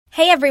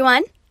Hey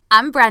everyone,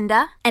 I'm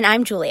Brenda. and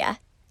I'm Julia,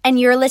 and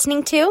you're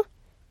listening to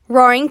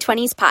Roaring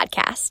Twenties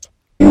Podcast.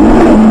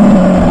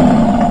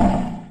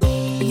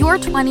 Your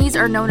 20s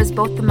are known as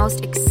both the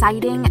most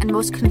exciting and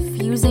most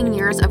confusing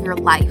years of your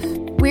life.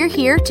 We're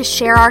here to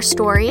share our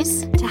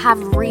stories, to have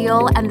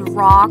real and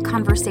raw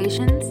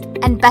conversations,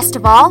 and best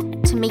of all,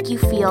 to make you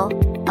feel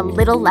a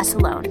little less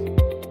alone.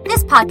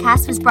 This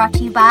podcast was brought to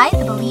you by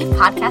the Believe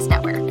Podcast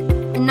Network,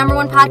 the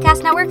 #1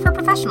 podcast network for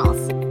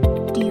professionals.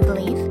 Do you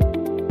believe?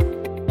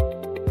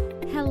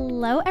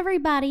 Hello,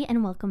 everybody,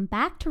 and welcome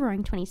back to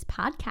Roaring Twenties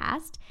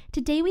Podcast.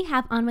 Today we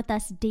have on with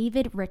us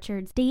David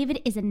Richards. David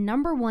is a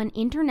 #1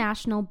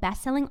 international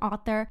best-selling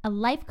author, a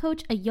life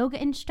coach, a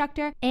yoga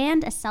instructor,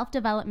 and a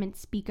self-development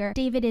speaker.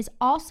 David is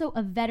also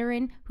a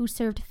veteran who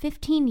served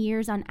 15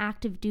 years on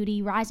active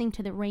duty, rising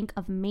to the rank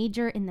of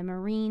Major in the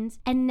Marines.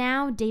 And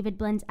now David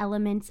blends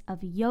elements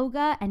of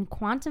yoga and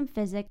quantum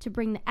physics to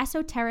bring the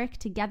esoteric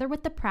together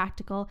with the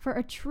practical for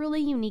a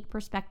truly unique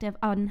perspective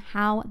on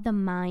how the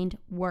mind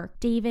works.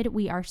 David,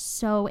 we are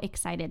so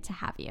excited to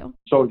have you.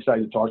 So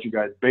excited to talk to you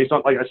guys. Based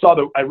on,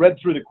 I read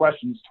through the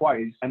questions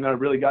twice, and then I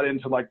really got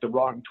into the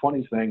Roaring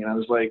 20s thing, and I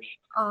was like,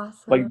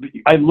 Awesome.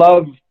 I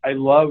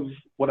love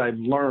what I've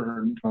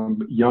learned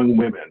from young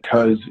women,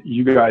 because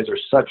you guys are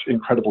such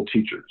incredible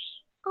teachers.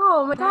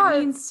 Oh my That God.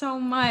 means so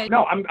much.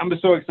 No, I'm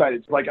just so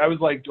excited. I was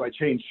like, do I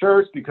change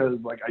shirts? Because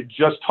I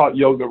just taught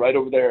yoga right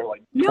over there.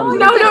 No, 20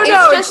 no, minutes no,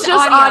 ago. no. It's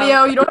just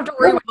audio. You don't have to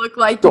worry what you look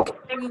like. You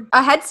can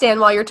a headstand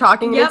while you're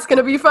talking. Yep. It's going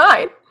to be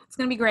fine. It's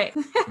going to be great.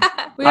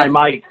 We I have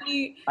might.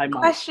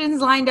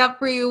 questions lined up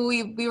for you.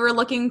 We were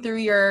looking through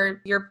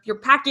your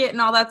packet and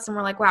all that, and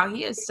we're like, wow,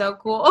 he is so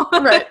cool.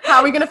 Right. How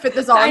are we going to fit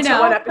this all I into know.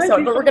 one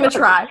episode? But we're going to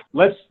try.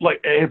 Let's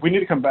if we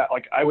need to come back,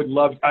 I would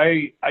love.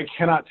 I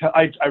cannot tell.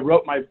 I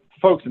wrote my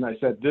folks and I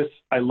said this.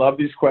 I love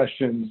these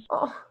questions.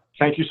 Oh.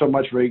 Thank you so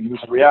much for making this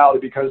a reality,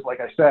 because like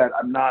I said,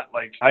 I'm not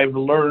I've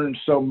learned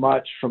so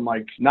much from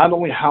not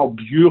only how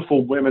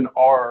beautiful women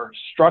are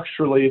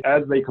structurally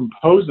as they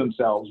compose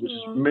themselves, which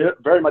is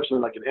very much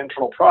an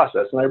internal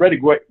process. And I read a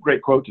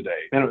great quote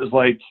today, and it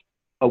was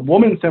a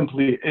woman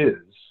simply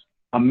is,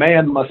 a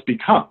man must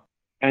become.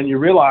 And you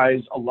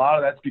realize a lot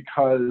of that's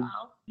because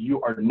you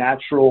are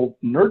natural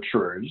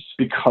nurturers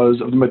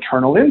because of the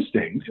maternal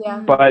instinct. Yeah.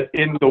 But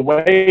in the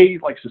way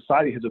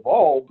society has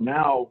evolved,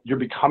 now you're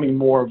becoming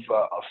more of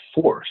a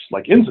force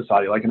in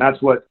society. And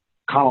that's what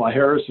Kamala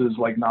Harris's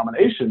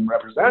nomination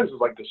represents, is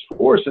this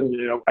force. And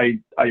I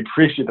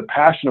appreciate the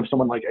passion of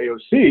someone like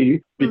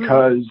AOC,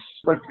 because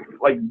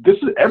this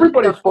is,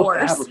 everybody's supposed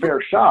to have a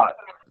fair shot.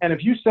 And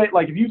if you say,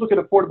 if you look at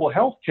affordable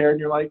health care and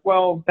you're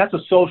well, that's a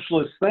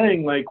socialist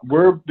thing.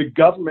 We're the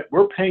government,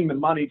 we're paying the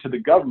money to the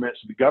government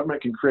so the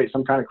government can create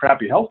some kind of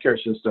crappy healthcare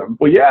system.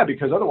 Well, yeah,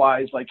 because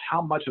otherwise,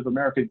 how much of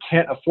America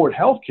can't afford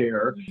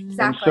healthcare,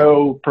 Exactly. and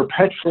so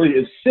perpetually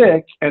is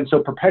sick, and so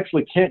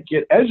perpetually can't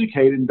get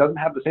educated and doesn't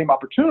have the same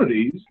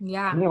opportunities.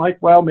 Yeah, And you're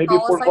well, maybe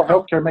All a affordable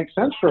cycle. healthcare makes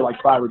sense for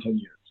 5 or 10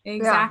 years.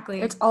 exactly.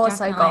 Yeah. It's all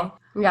Definitely. a cycle.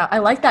 Yeah. I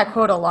like that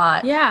quote a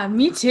lot. Yeah,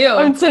 me too.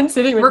 I'm sitting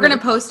with We're me. gonna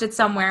post it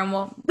somewhere, and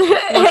we'll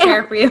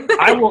share it for you.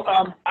 I will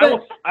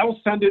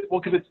send it.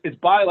 Well, because it's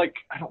by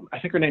I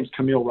think her name's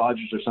Camille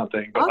Rogers or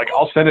something. But Okay.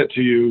 I'll send it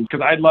to you,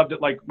 because I loved it.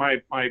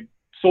 My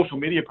social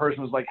media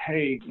person was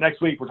hey, next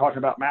week we're talking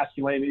about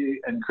masculinity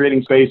and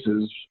creating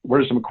spaces.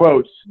 What are some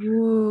quotes?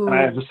 Ooh. And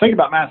I was thinking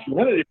about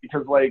masculinity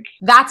because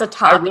That's a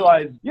topic.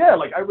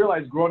 I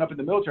realized growing up in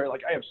the military,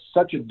 I have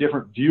such a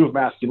different view of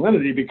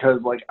masculinity, because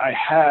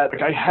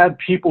I had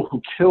people who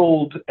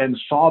killed and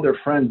saw their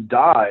friends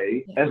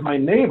die as my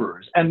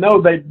neighbors. And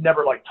no, they'd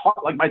never talked,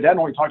 my dad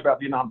only talked about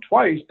Vietnam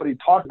twice, but he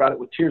talked about it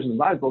with tears in his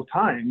eyes both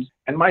times.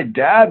 And my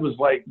dad was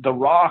The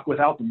Rock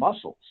without the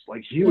muscles.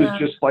 He was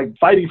just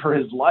fighting for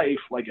his life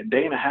a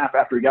day and a half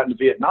after he got into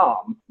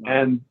Vietnam,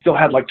 and still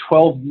had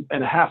 12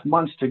 and a half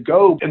months to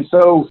go. And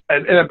so,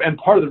 and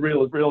part of the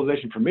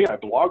realization for me, I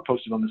blog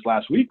posted on this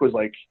last week, was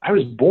I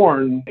was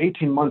born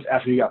 18 months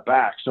after he got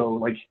back.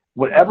 So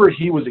whatever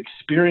he was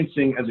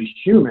experiencing as a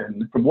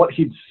human, from what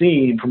he'd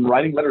seen, from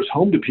writing letters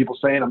home to people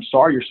saying, I'm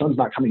sorry, your son's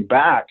not coming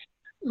back,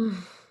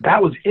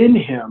 that was in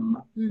him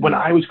when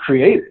I was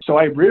created. So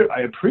I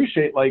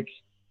appreciate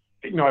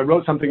I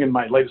wrote something in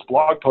my latest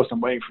blog post. I'm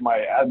waiting for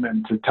my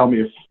admin to tell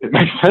me if it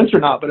makes sense or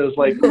not. But it was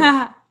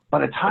by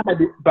the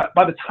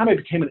time I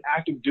became an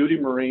active duty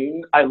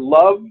Marine, I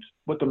loved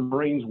what the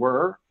Marines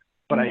were,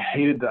 but I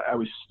hated that I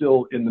was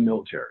still in the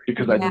military,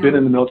 because I'd been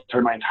in the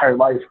military my entire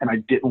life, and I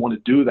didn't want to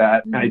do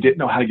that, and I didn't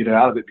know how to get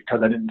out of it,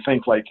 because I didn't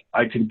think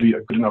I could be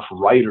a good enough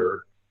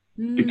writer,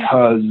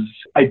 because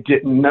I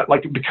didn't know,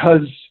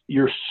 because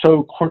you're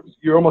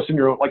almost in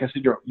your own, like I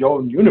said, your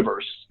own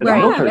universe as a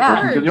military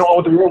person, because you don't know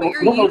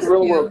what the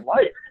real world's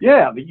like.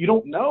 Yeah, but you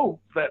don't know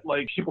that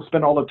people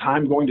spend all the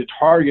time going to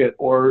Target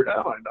or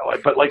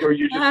or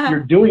you're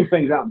doing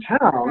things out in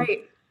town, Right.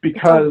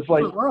 because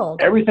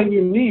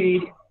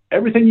everything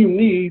everything you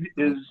need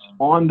is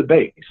on the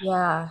base.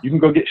 Yeah. You can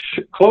go get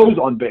clothes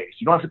on base.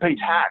 You don't have to pay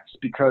tax,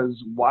 because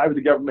why would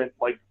the government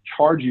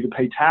charge you to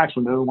pay tax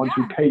when they're the ones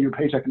who pay your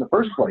paycheck in the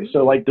first place.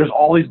 So like there's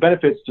all these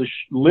benefits to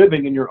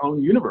living in your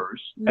own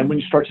universe. And when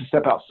you start to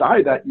step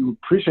outside that, you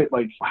appreciate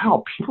like,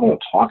 wow, people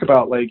don't talk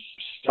about like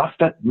stuff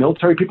that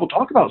military people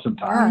talk about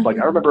sometimes. Like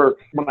I remember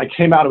when I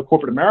came out of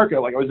corporate America,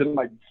 like I was in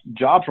my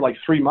job for like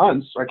 3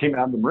 months. I came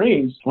out of the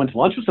Marines, went to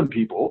lunch with some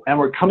people, and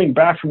we're coming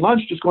back from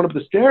lunch, just going up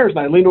the stairs, and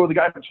I leaned over the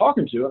guy I've been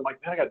talking to. I'm like,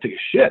 man, I got to take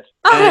a shit.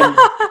 And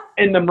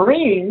in the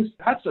Marines,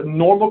 that's a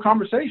normal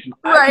conversation.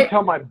 I can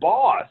tell my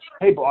boss,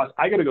 hey boss,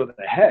 I got to go to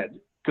the head,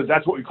 because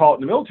that's what we call it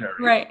in the military.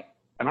 Right.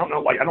 And I don't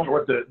know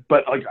what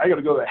but like, I got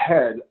to go to the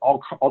head.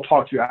 I'll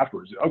talk to you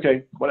afterwards.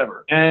 Okay,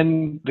 whatever.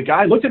 And the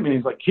guy looked at me and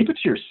he's like, keep it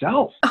to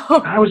yourself.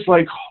 And I was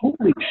like,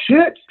 holy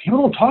shit, people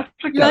don't talk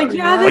like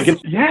that.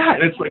 Like, yeah,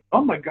 and it's like,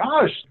 oh my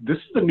gosh, this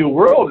is a new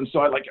world. And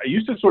so I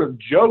used to sort of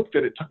joke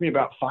that it took me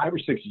about 5 or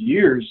 6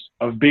 years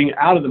of being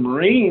out of the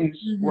Marines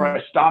where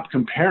I stopped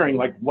comparing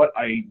like what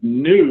I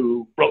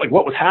knew, but like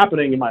what was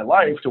happening in my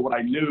life to what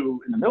I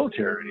knew in the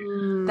military.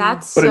 In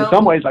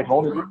some ways, like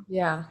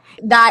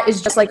that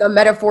is just like a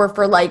metaphor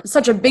for like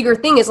such a bigger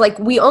thing, is like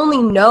we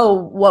only know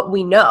what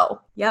we know.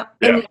 Yep.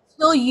 And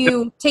until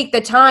you take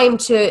the time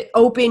to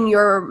open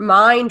your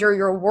mind or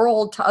your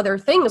world to other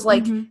things,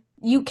 like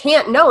you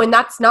can't know. And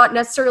that's not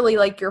necessarily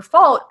like your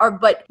fault,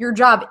 but your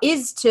job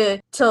is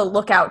to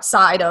look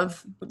outside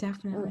of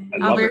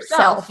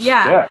yourself.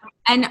 Yeah.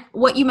 And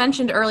what you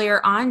mentioned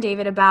earlier on,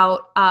 David,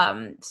 about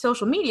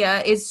social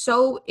media is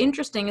so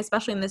interesting,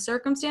 especially in this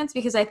circumstance,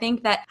 because I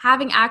think that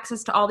having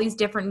access to all these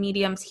different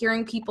mediums,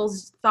 hearing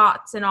people's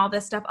thoughts and all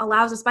this stuff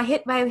allows us, by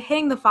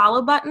hitting the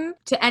follow button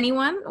to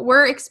anyone,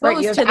 we're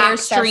exposed to their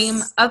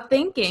stream of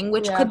thinking,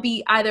 which could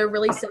be either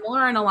really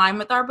similar and align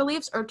with our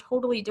beliefs or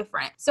totally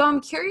different. So I'm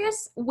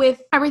curious,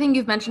 with everything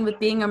you've mentioned with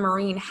being a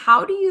Marine,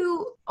 how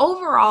did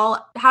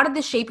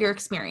this shape your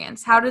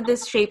experience? How did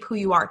this shape who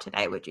you are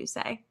today, would you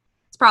say?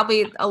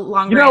 Probably a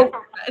long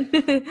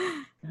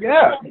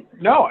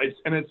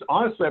it's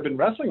honestly, I've been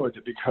wrestling with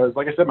it because,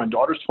 like I said, my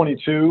daughter's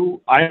 22.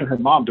 I and her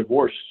mom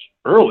divorced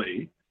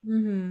early,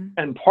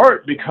 and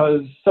part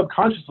because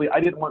subconsciously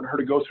I didn't want her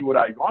to go through what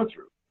I had gone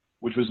through,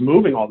 which was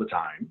moving all the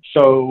time.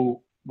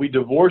 So we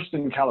divorced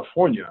in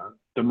California.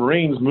 The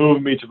Marines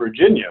moved me to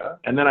Virginia,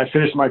 and then I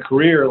finished my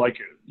career 6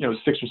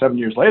 or 7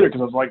 years later because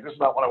I was like, this is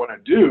not what I want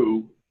to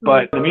do.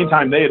 But in the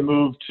meantime, they had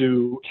moved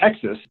to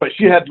Texas, but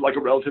she had like a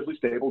relatively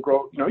stable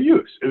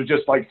use. It was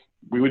just like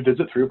we would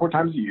visit 3 or 4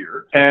 times a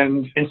year.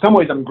 And in some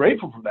ways, I'm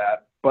grateful for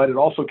that. But it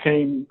also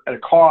came at a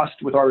cost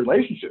with our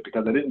relationship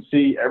because I didn't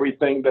see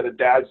everything that a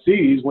dad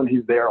sees when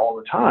he's there all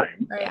the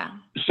time. Yeah.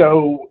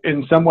 So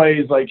in some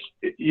ways, like,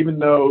 even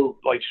though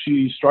like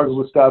she struggles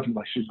with stuff and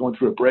like she's going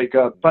through a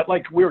breakup, but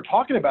like we were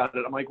talking about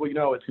it, I'm like, well,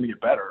 it's going to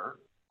get better.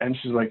 And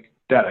she's like,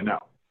 Dad, I know.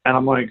 And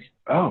I'm like,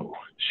 oh,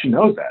 she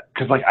knows that.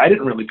 Because like I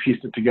didn't really piece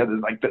it together.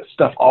 Like that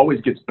stuff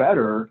always gets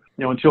better,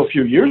 until a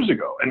few years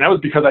ago. And that was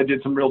because I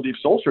did some real deep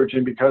soul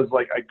searching because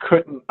like I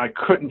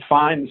couldn't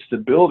find the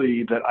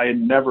stability that I had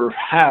never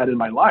had in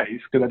my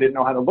life because I didn't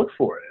know how to look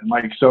for it. And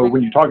like, so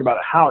when you talk about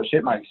how it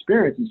shaped my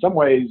experience, in some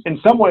ways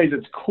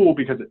it's cool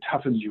because it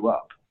toughens you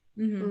up.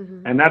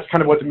 And that's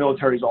kind of what the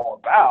military is all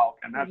about.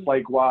 And that's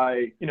like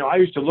why, I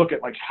used to look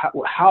at like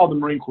how the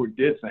Marine Corps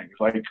did things.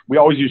 Like we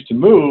always used to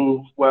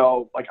move.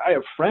 Well, like I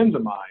have friends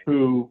of mine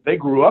who they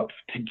grew up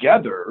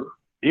together,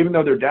 even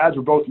though their dads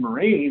were both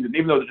Marines and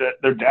even though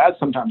their dads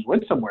sometimes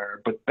went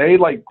somewhere, but they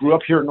like grew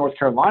up here in North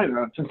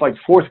Carolina since like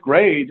 4th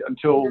grade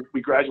until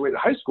we graduated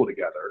high school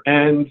together.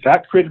 And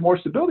that created more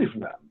stability for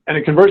them.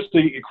 And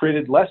conversely, it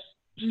created less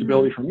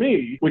stability for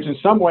me, which in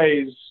some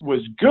ways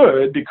was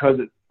good because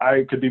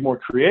I could be more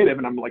creative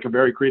and I'm like a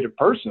very creative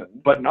person.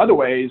 But in other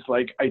ways,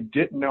 like I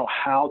didn't know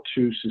how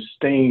to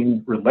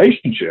sustain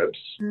relationships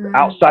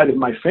outside of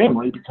my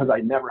family because I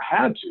never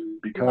had to,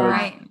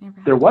 because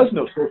there was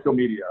no social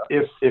media.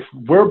 If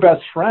we're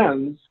best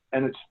friends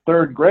and it's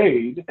 3rd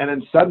grade and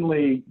then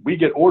suddenly we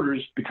get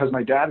orders because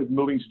my dad is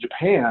moving to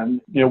Japan,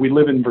 we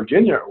live in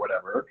Virginia or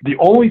whatever, the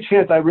only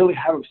chance I really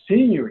have of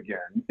seeing you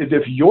again is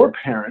if your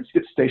parents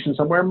get stationed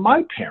somewhere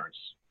my parents,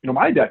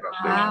 my dad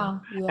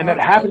got stationed. And that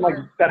happened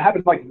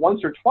like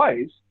once or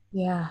twice.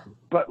 Yeah.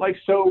 But like,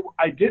 so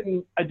I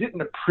didn't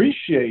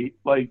appreciate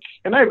like,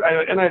 and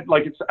I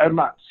like, I'm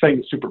not saying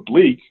it's super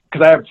bleak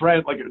because I have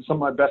friends, like some of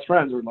my best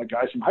friends are like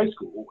guys from high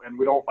school and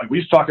we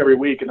used to talk every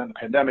week and then the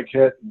pandemic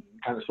hit and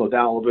kind of slowed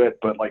down a little bit,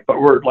 but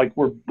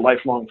we're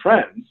lifelong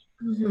friends.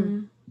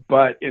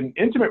 But in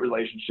intimate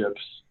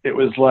relationships, it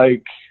was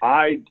like,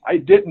 I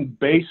didn't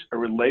base a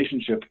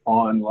relationship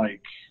on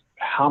like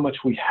how much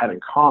we had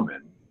in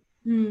common.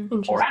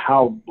 Or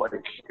how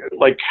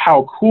like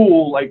how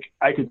cool like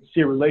I could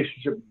see a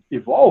relationship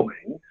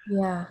evolving.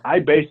 Yeah. I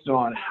based it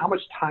on how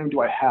much time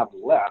do I have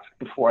left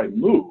before I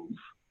move.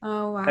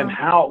 Oh wow. And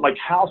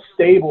how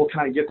stable can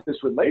I get this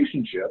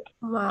relationship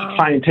to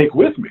try and take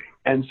with me?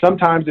 And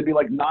sometimes it'd be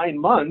like 9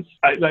 months.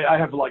 I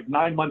have like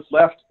 9 months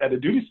left at a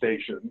duty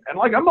station, and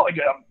like I'm like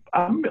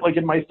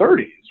in my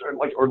 30s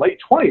or late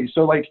 20s.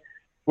 So like.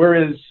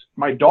 Whereas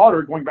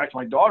going back to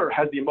my daughter,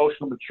 has the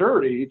emotional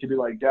maturity to be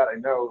like, Dad, I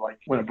know like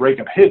when a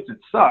breakup hits, it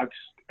sucks.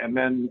 and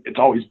then it's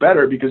always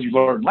better because you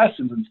learn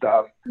lessons and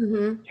stuff.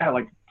 Yeah,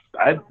 like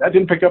that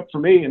didn't pick up for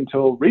me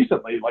until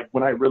recently, like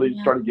when I really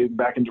started getting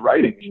back into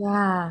writing.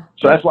 Yeah.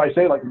 So that's why I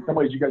say, like, in some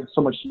ways you guys are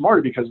so much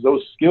smarter, because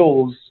those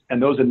skills and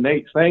those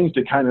innate things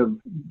to kind of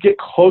get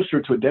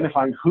closer to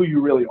identifying who you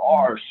really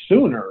are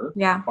sooner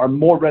are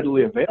more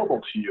readily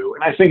available to you.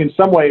 And I think in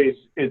some ways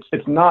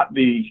it's not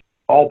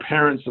all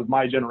parents of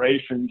my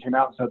generation came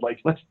out and said, like,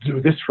 let's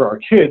do this for our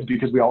kids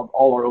because we all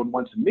our own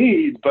wants and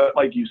needs. But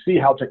like, you see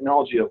how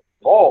technology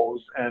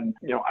evolves. And,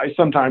 you know, I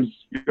sometimes,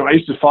 I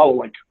used to follow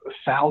like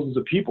thousands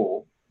of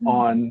people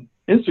on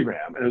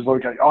Instagram. And it was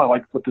like, oh, I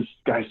like what this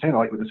guy's saying. I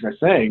like what this guy's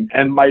saying.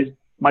 And my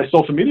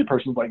social media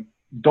person was like,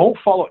 don't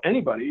follow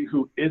anybody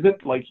who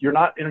isn't, like, you're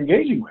not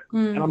engaging with.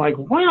 And I'm like,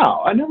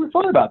 wow, I never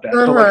thought about that.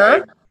 So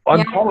like, I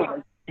unfollowed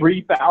like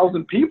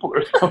 3,000 people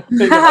or something.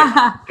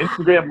 Like,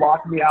 Instagram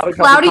locked me out a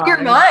couple clouding times.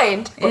 your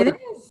mind. It is.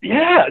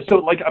 Yeah, so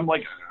like, I'm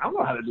like, I don't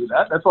know how to do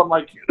that. That's why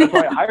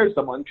I hired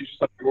someone. She's just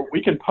like, well,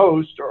 we can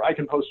post, or I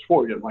can post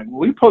for you. I'm like,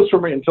 well, you post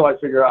for me until I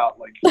figure out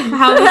like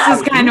how this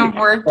is kind of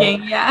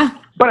working. Yeah.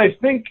 But I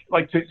think,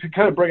 like, to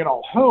kind of bring it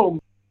all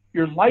home,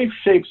 your life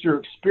shapes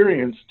your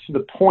experience to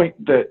the point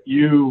that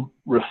you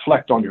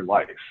reflect on your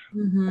life.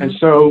 And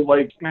so,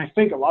 like, and I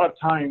think a lot of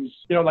times,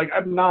 like,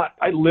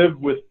 I live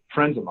with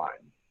friends of mine.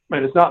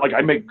 And it's not like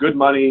I make good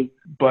money,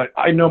 but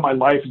I know my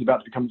life is about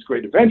to become this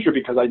great adventure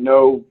because I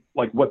know,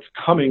 like, what's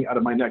coming out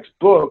of my next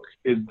book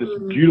is this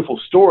beautiful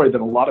story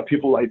that a lot of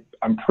people,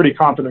 I'm pretty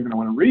confident are going to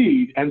want to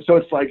read. And so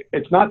it's like,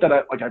 it's not that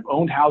I've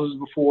owned houses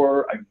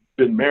before, I've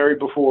been married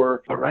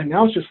before, but right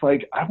now it's just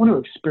like, I want to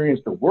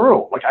experience the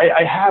world. Like,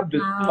 I have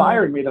this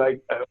fire in me that I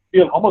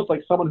feel almost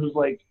like someone who's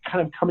like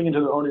kind of coming into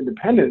their own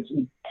independence.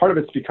 And part of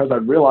it's because I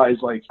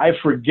realized, like, I've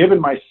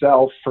forgiven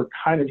myself for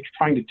kind of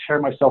trying to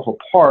tear myself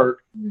apart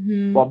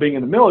while being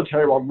in the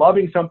military, while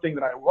loving something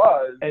that I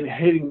was and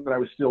hating that I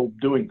was still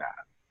doing that.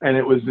 And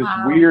it was this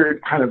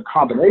weird kind of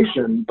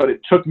combination, but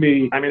it's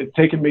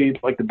taken me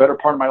like the better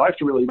part of my life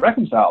to really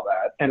reconcile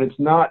that. And it's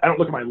not, I don't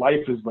look at my life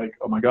as like,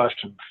 oh my gosh,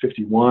 I'm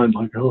 51.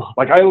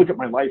 Like I look at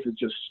my life as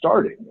just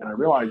starting. And I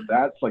realize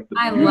that's like the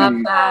beauty love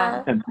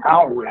that. And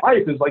power of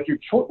life is like your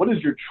choice. What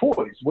is your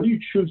choice? What do you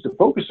choose to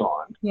focus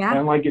on? Yeah.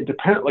 And like, it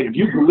depends, like if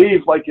you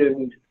believe like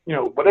in,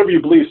 whatever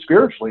you believe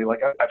spiritually,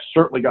 like I've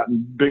certainly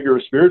gotten bigger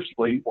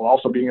spiritually while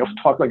also being able to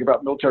talk like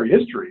about military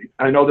history.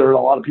 And I know there are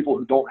a lot of people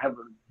who don't have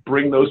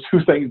bring those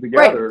two things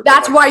together. Right.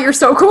 That's why you're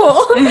so cool.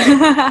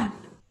 Oh,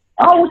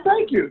 well,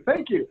 thank you.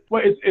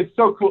 Well, it's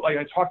so cool. Like,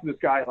 I talked to this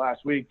guy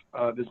last week,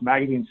 this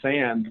magazine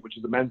Sand, which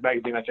is a men's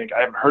magazine. I think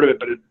I haven't heard of it,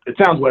 but it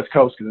sounds West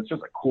Coast because it's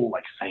just a cool,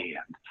 like, sand.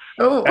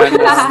 Oh, and,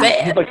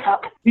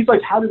 he's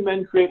like, how do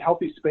men create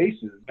healthy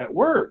spaces at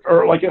work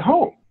or like at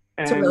home?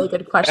 And, that's a really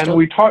good question.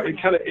 And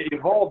it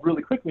evolved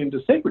really quickly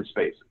into sacred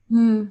spaces.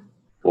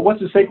 Well,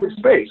 what's a sacred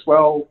space?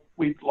 Well,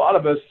 a lot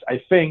of us,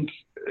 I think,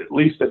 at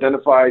least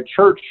identify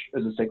church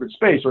as a sacred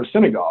space, or a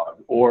synagogue,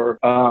 or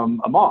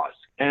a mosque.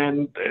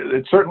 And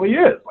it certainly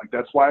is. Like,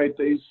 that's why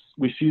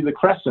we see the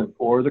crescent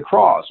or the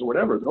cross or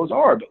whatever those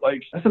are. But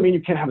like, that doesn't mean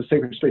you can't have a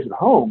sacred space at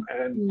home.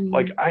 And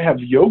like, I have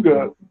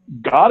yoga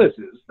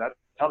goddesses. That's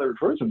how they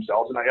refer to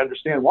themselves. And I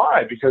understand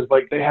why, because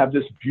like, they have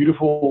this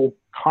beautiful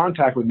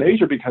contact with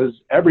nature, because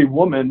every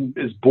woman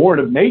is born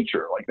of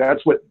nature. Like,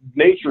 that's what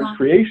nature is,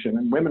 creation,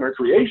 and women are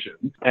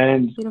creation.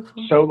 And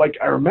so like,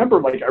 I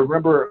remember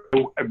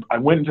I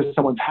went into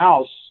someone's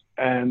house,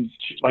 and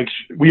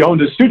we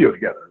owned a studio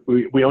together.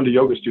 We owned a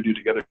yoga studio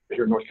together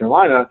here in North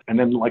Carolina. And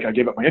then like, I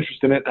gave up my interest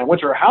in it, and I went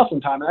to her house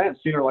one time, and I hadn't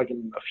seen her like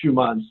in a few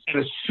months.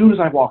 And as soon as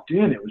I walked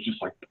in, it was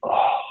just like,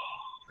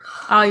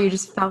 oh, you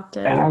just felt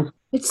it.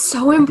 It's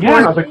so important. Yeah,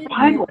 and I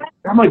was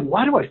like,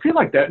 why do I feel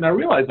like that? And I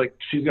realized, like,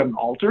 she's got an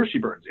altar, she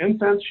burns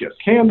incense, she has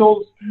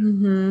candles.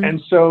 And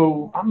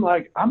so I'm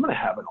like, I'm going to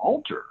have an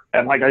altar.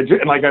 And like,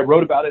 I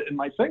wrote about it in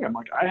my thing. I'm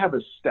like, I have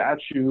a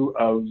statue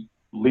of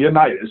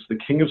Leonidas, the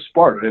king of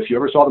Sparta. If you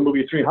ever saw the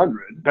movie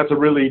 300, that's a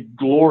really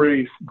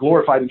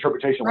glorified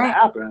interpretation of what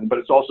happened, but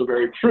it's also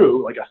very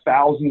true. Like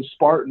 1,000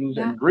 Spartans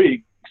and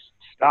Greeks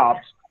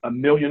stopped 1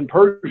 million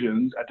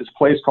Persians at this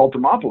place called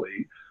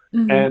Thermopylae.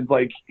 And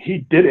like,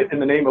 he did it in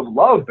the name of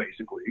love,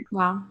 basically.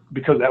 Wow.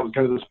 Because that was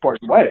kind of the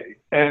Spartan way.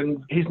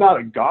 And he's not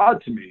a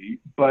god to me,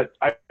 but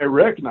I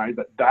recognize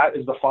that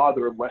is the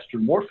father of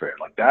Western warfare.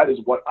 Like, that is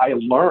what I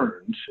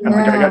learned. And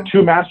like, I got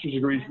 2 master's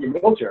degrees in the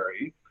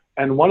military,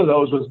 and one of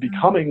those was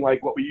becoming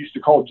like what we used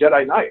to call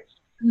Jedi Knights.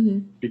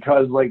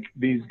 Because like,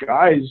 these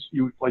guys,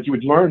 you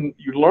would learn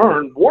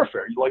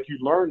warfare. You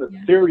learn the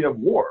theory of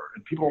war,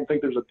 and people don't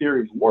think there's a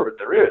theory of war, but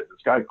there is. This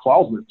guy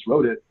Clausewitz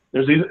wrote it.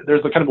 There's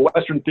the kind of a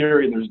Western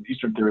theory, and there's an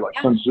Eastern theory, like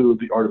Sun Tzu,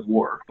 The Art of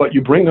War. But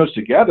you bring those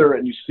together,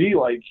 and you see,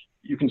 like,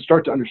 you can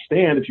start to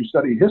understand, if you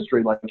study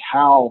history, like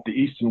how the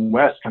East and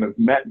West kind of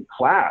met and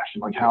clashed,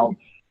 and like how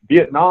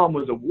Vietnam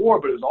was a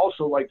war, but it was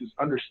also like this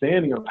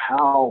understanding of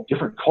how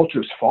different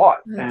cultures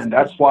fought. And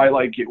that's why,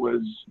 like, it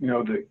was,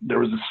 there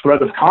was this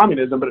threat of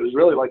communism, but it was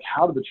really like,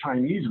 how did the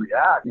Chinese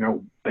react?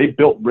 They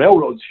built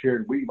railroads here,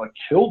 and we like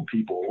killed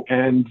people.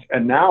 And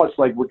now it's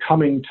like, we're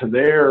coming to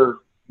their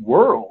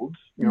world.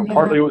 You know,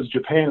 partly it was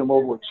Japan in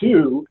World War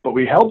II, but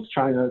we helped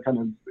China kind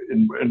of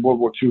in World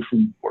War II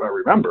from what I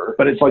remember.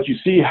 But it's like you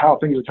see how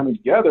things are coming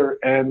together,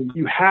 and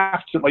you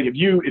have to, like, if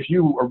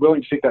you are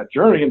willing to take that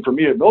journey, and for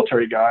me, a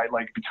military guy,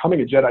 like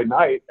becoming a Jedi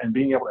Knight and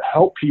being able to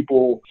help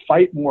people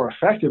fight more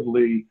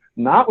effectively,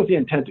 not with the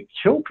intent to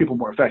kill people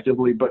more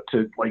effectively, but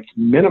to like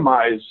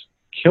minimize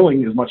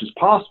killing as much as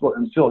possible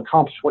and still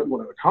accomplish what you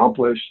want to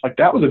accomplish, like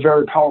that was a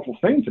very powerful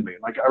thing to me.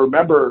 Like I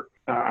remember,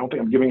 I don't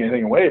think I'm giving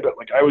anything away, but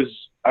like I was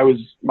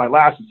my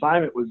last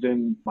assignment was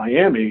in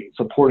Miami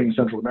supporting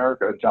Central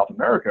America and South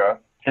America,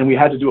 and we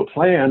had to do a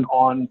plan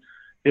on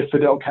if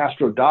Fidel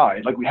Castro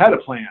died. Like we had a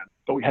plan,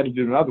 but we had to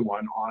do another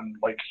one on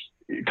like,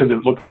 because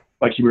it looked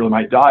like he really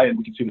might die, and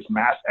we could see this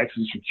mass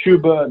exodus from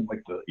Cuba, and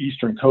like the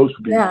eastern coast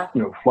would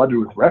be, flooded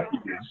with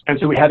refugees. And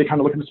so we had to kind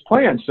of look at this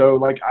plan. So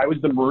like I was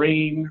the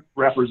Marine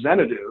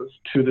representative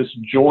to this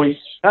joint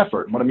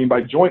effort. And what I mean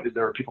by joint is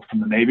there are people from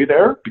the Navy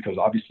there, because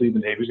obviously the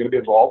Navy is going to be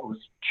involved with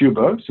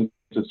Cuba since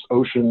it's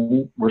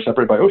ocean, we're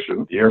separated by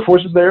ocean. The Air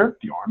Force is there,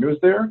 the Army was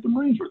there, the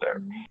Marines were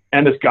there.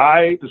 And this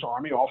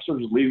Army officer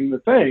was leading the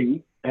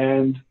thing.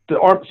 And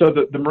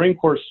the Marine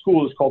Corps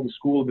school is called the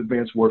School of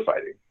Advanced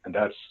Warfighting, and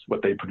that's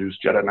what they produce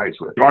Jedi Knights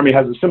with. The Army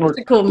has a similar. It's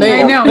a cool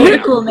name. I know, it's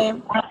a cool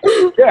name.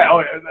 Yeah,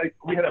 like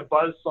we had a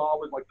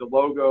buzzsaw with like the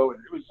logo, and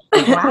it was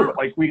cool.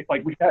 Like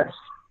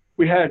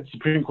we had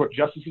Supreme Court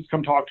justices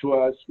come talk to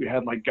us. We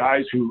had like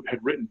guys who had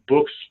written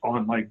books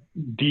on like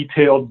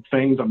detailed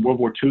things on World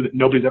War II that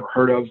nobody's ever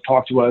heard of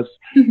talk to us.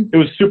 It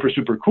was super,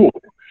 super cool.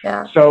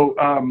 Yeah. So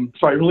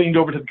I leaned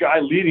over to the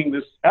guy leading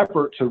this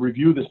effort to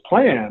review this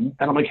plan,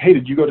 and I'm like, hey,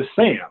 did you go to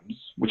SAMS,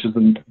 which is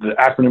the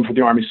acronym for the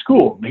Army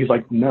School? And he's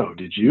like, no,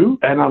 did you?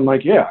 And I'm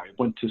like, yeah, I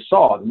went to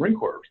SAW, the Marine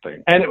Corps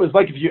thing. And it was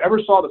like, if you ever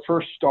saw the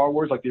first Star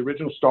Wars, like the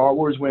original Star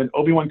Wars, when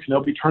Obi-Wan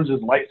Kenobi turns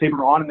his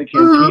lightsaber on in the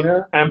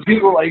cantina, and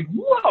people were like,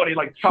 whoa, and he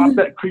like chopped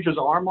that creature's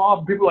arm off,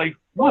 and people were like,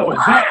 what was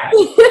that?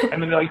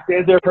 And then they like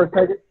stand there for a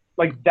second.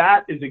 Like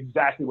that is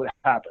exactly what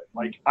happened.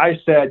 Like I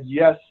said,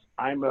 yes,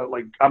 I'm a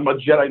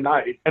Jedi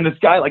Knight. And this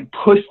guy like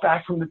pushed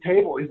back from the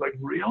table. He's like,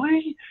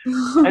 really?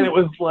 And it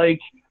was like,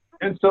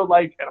 and so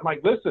like, and I'm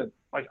like, listen,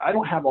 like I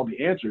don't have all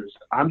the answers.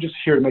 I'm just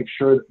here to make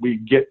sure that we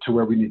get to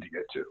where we need to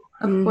get to.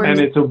 And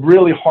it's a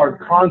really hard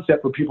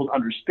concept for people to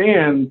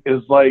understand,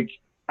 is like,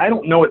 I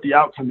don't know what the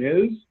outcome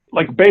is.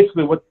 Like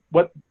basically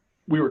what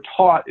we were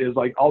taught is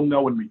like, I'll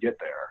know when we get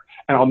there.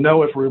 And I'll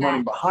know if we're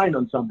running behind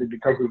on something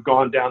because we've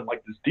gone down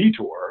like this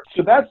detour.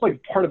 So that's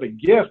like part of a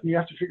gift. And you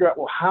have to figure out,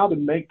 well, how to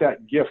make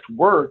that gift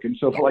work. And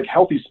so for like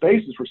healthy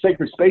spaces, for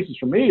sacred spaces,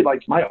 for me,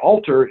 like my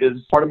altar is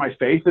part of my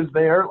faith is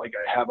there. Like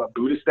I have a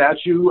Buddha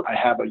statue. I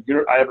have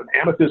an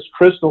amethyst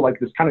crystal, like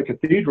this kind of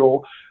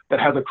cathedral that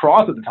has a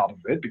cross at the top of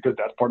it, because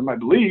that's part of my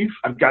belief.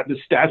 I've got this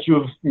statue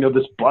of,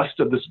 this bust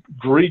of this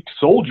Greek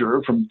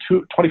soldier from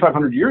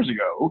 2,500 years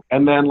ago.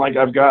 And then like,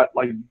 I've got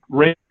like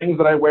rings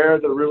that I wear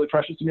that are really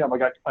precious to me.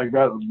 I've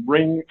got a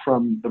ring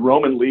from the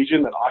Roman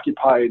Legion that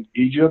occupied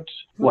Egypt,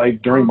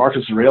 like during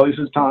Marcus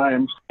Aurelius'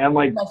 time. And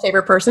like my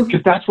favorite person.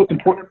 Because that's what's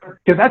important,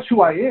 because that's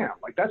who I am.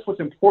 Like that's what's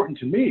important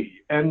to me.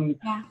 And,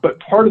 but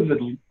part of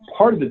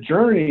the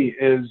journey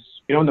is,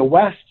 in the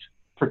West,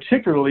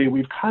 particularly,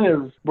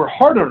 we're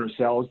hard on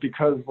ourselves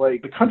because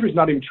like the country's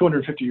not even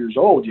 250 years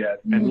old yet.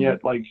 And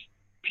yet like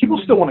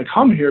people still want to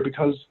come here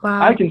because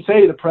I can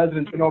say the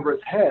president's been over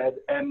his head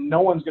and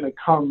no one's going to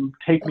come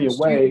take me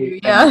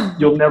away. And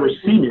you'll never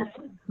see me.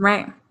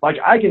 Right. Like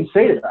I can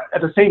say that.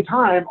 At the same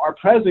time, our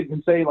president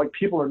can say like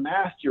people are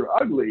nasty or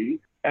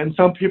ugly. And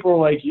some people are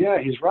like, yeah,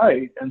 he's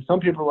right. And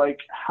some people are like,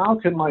 how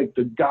can like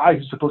the guy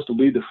who's supposed to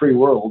lead the free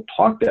world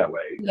talk that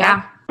way?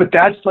 Yeah. But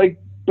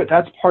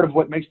that's part of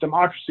what makes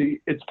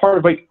democracy. It's part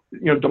of like,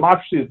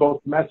 democracy is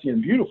both messy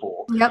and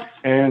beautiful. Yep.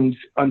 And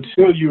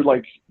until you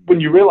when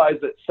you realize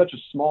that such a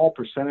small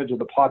percentage of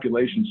the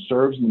population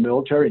serves in the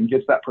military and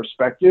gets that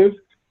perspective,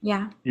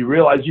 you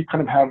realize you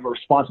kind of have a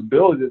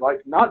responsibility to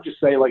like, not just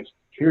say like,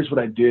 here's what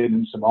I did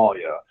in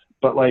Somalia,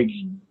 but like,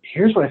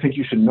 here's what I think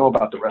you should know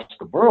about the rest of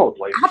the world.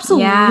 Like,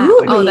 absolutely.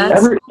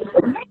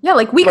 Yeah.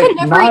 Like we could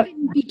never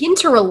even begin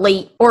to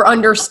relate or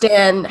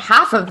understand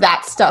half of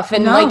that stuff.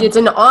 And like, it's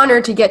an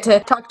honor to get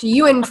to talk to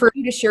you and for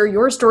you to share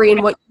your story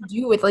and what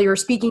you do with like, your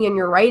speaking and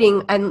your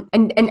writing and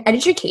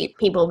educate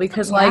people,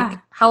 because like,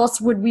 how else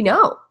would we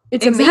know?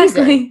 It's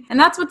amazing. And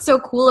that's what's so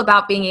cool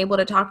about being able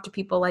to talk to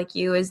people like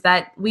you, is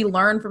that we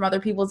learn from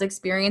other people's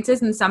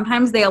experiences, and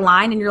sometimes they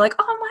align and you're like,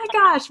 oh my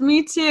gosh,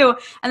 me too.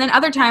 And then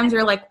other times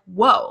you're like,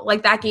 whoa,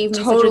 like that gave me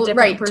such a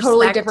different perspective.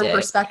 Totally different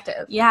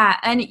perspective. Yeah.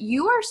 And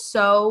you are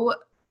so,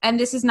 and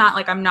this is not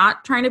like, I'm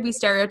not trying to be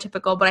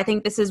stereotypical, but I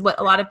think this is what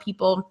a lot of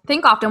people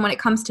think often when it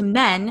comes to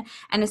men,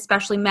 and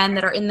especially men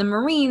that are in the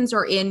Marines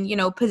or in,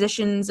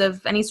 positions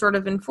of any sort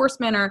of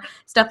enforcement or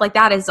stuff like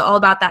that, is all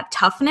about that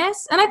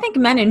toughness. And I think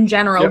men in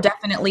general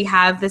definitely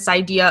have this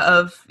idea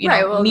of,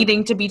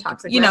 needing to be,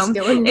 toxic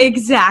masculine.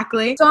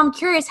 Exactly. So I'm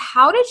curious,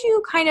 how did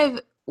you kind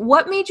of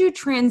what made you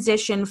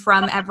transition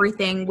from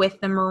everything with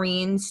the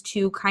Marines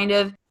to kind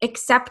of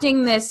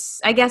accepting this,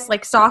 I guess,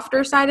 like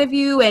softer side of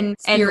you and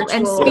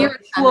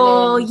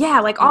spiritual,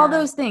 like all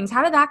those things?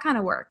 How did that kind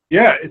of work?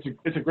 Yeah,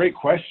 it's a great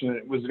question.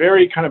 It was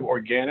very kind of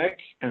organic.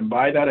 And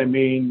by that, I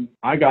mean,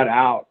 I got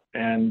out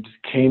and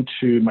came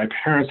to my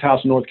parents'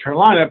 house in North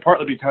Carolina,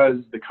 partly because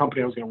the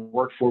company I was going to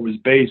work for was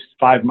based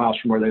 5 miles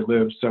from where they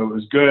lived. So it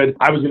was good.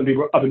 I was going to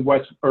be up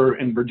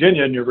in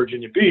Virginia, near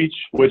Virginia Beach,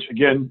 which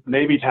again,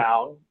 Navy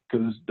town,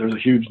 because there's a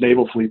huge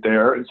naval fleet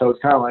there. And so it's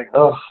kind of like,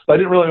 I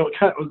didn't really know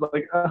it was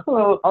like,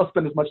 I'll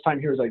spend as much time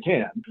here as I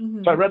can.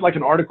 Mm-hmm. So I read like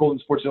an article in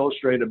Sports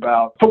Illustrated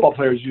about football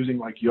players using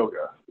like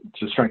yoga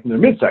to strengthen their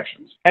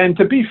midsections. And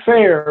to be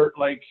fair,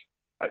 like,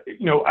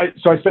 so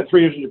I spent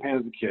 3 years in Japan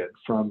as a kid.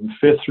 From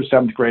 5th through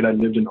 7th grade, I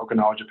lived in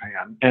Okinawa,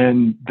 Japan.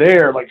 And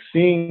there, like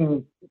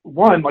seeing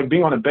one, like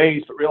being on a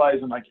base, but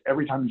realizing like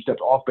every time you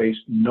stepped off base,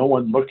 no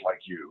one looked like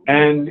you.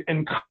 And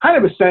in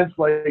kind of a sense,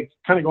 like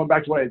kind of going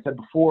back to what I had said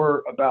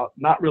before about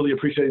not really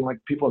appreciating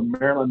like people in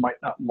Maryland might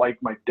not like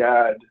my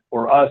dad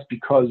or us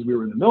because we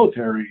were in the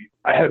military.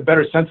 I had a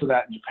better sense of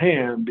that in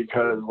Japan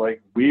because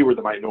like we were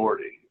the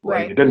minority.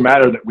 Like, it didn't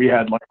matter that we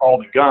had like all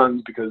the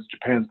guns because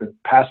Japan's been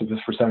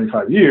pacifist for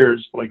 75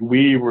 years. Like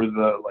we were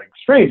the like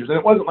strangers, and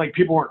it wasn't like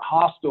people weren't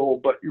hostile,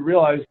 but you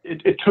realize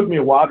it took me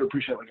a while to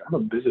appreciate like I'm a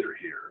visitor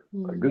here.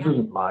 Like this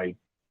isn't my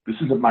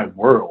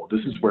world.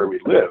 This is where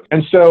we live.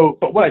 And so,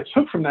 but what I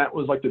took from that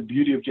was like the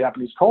beauty of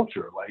Japanese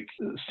culture, like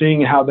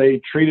seeing how they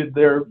treated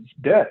their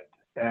dead.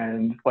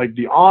 And like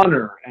the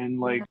honor and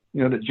like,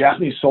 that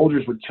Japanese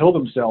soldiers would kill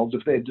themselves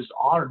if they had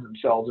dishonored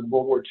themselves in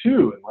World War II.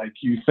 And like,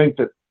 you think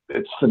that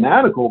it's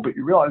fanatical, but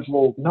you realize,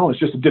 well, no, it's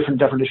just a different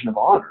definition of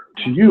honor.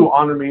 To you,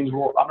 honor means,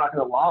 well, I'm not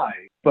going to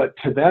lie. But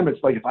to them, it's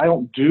like, if I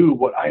don't do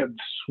what I have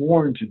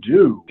sworn to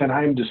do, then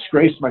I am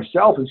disgraced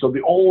myself. And so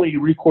the only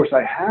recourse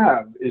I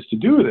have is to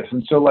do this.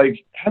 And so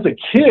like, as a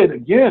kid,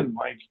 again,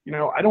 like,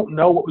 I don't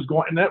know what was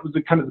going, and that was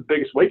the kind of the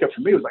biggest wake up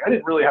for me. It was like, I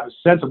didn't really have a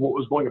sense of what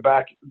was going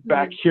back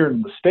here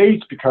in the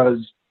States, because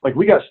like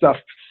we got stuff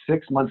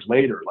 6 months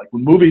later, like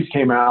when movies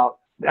came out.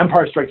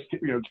 Empire Strikes,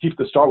 keep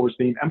the Star Wars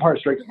theme. Empire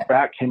Strikes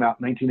Back came out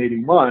in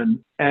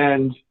 1981,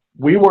 and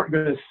we weren't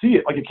going to see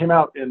it. Like it came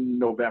out in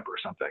November or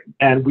something,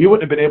 and we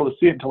wouldn't have been able to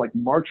see it until like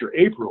March or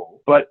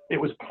April. But it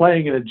was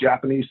playing in a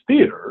Japanese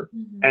theater,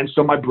 and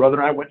so my brother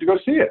and I went to go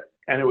see it.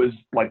 And it was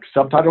like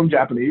subtitled in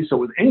Japanese, so it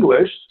was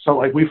English. So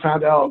like we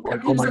found out,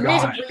 like, oh my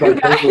gosh,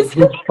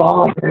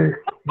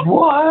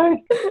 what?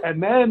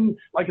 And then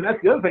like, and that's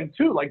the other thing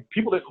too. Like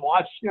people didn't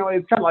watch.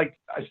 It's kind of like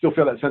I still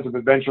feel that sense of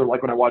adventure,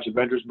 like when I watch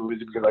Avengers movies,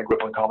 because I grew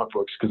up on comic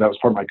books, because that was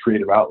part of my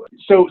creative outlet.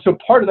 So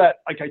part of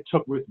that, like I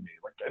took with me,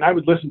 like, and I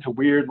would listen to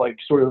weird, like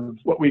sort of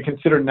what we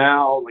consider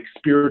now like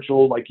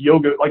spiritual, like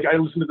yoga. Like I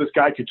listened to this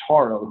guy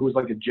Kitaro, who was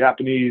like a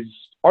Japanese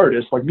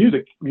artist, like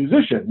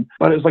musician,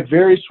 but it was like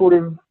very sort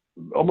of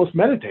almost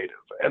meditative.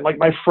 And like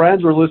my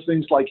friends were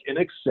listening to like In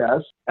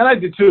Excess, and I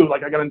did too.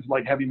 Like I got into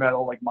like heavy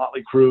metal, like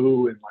Motley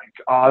Crue and like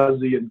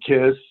Ozzy and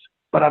Kiss.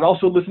 But I'd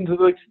also listen to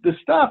like this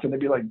stuff, and they'd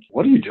be like,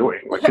 "What are you doing?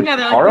 Like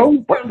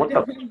Kitaro?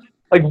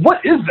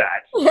 What is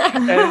that?"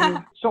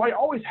 And so I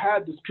always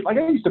had this. Like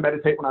I used to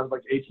meditate when I was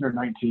like 18 or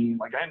 19.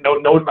 Like I know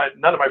none of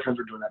my friends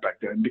were doing that back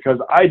then, because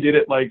I did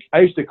it. Like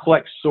I used to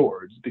collect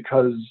swords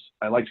because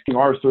I liked King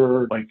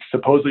Arthur. Like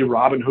supposedly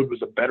Robin Hood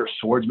was a better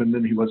swordsman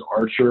than he was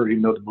archer,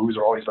 even though the movies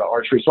are always about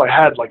archery. So I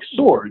had like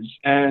swords,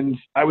 and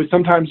I would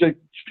sometimes like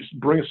just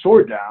bring a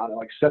sword down and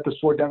like set the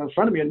sword down in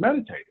front of me and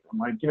meditate. I'm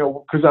like,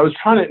 because I was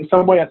trying to, in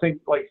some way, I think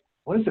like,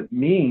 what does it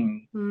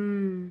mean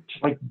to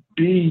like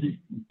be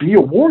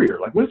a warrior?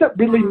 Like, what does that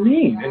really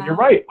mean? And you're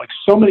right. Like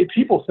so many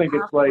people think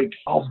it's like,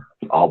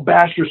 I'll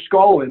bash your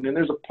skull in. And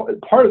there's a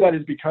part of that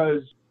is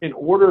because in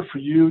order for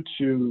you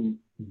to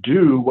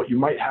do what you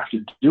might have to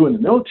do in the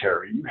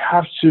military, you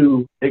have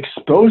to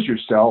expose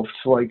yourself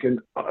to like an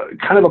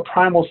kind of a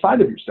primal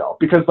side of yourself,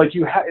 because like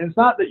it's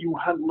not that you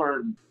have to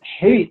learn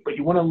hate, but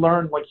you want to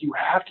learn, like you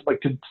have to, like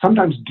to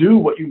sometimes do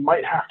what you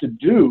might have to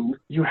do.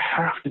 You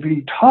have to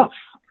be tough.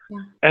 Yeah.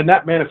 And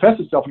that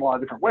manifests itself in a lot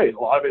of different ways.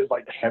 A lot of it is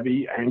like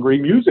heavy, angry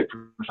music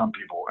for some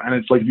people. And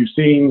it's like, you've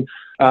seen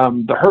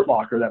The Hurt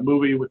Locker, that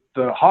movie with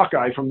the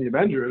Hawkeye from the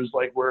Avengers,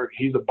 like where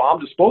he's a bomb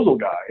disposal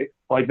guy.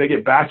 Like they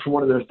get back from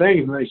one of their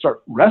things and they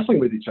start wrestling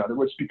with each other,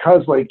 which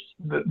because like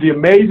the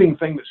amazing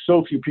thing that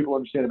so few people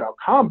understand about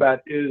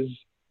combat is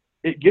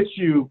it gets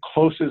you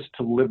closest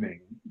to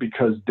living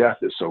because death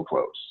is so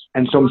close.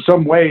 And so in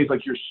some ways,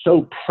 like you're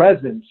so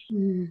present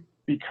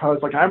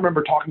because like I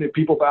remember talking to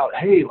people about,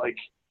 hey, like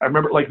I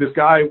remember like this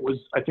guy was,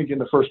 I think, in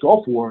the first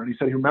Gulf War, and he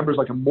said he remembers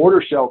like a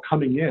mortar shell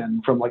coming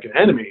in from like an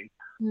enemy,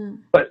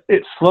 but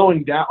it's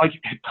slowing down, like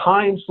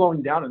time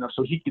slowing down enough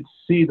so he could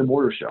see the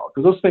mortar shell,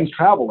 because those things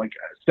travel like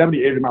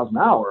 70, 80 miles an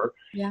hour,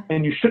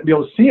 and you shouldn't be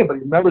able to see it. But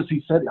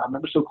he said, I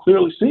remember so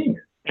clearly seeing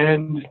it.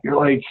 And you're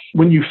like,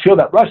 when you feel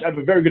that rush, I have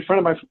a very good friend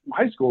of mine from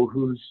high school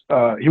who's,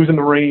 he was in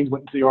the Marines,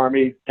 went into the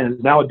Army, and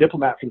is now a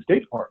diplomat for the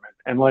State Department.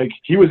 And like,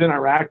 he was in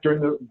Iraq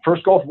during the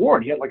first Gulf War,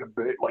 and he had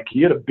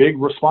he had a big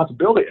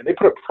responsibility, and they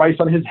put a price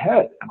on his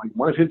head. And like,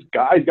 one of his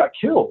guys got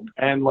killed,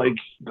 and like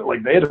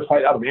they had to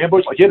fight out of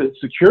ambush. Like, he had a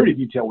security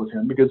detail with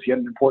him because he had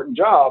an important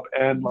job.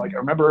 And like, I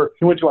remember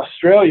he went to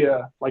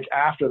Australia like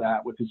after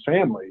that with his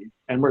family,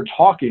 and we're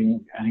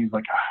talking, and he's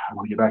like, I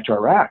want to get back to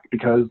Iraq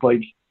because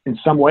like, in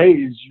some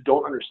ways you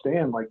don't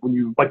understand, like when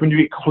you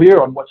get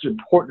clear on what's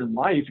important in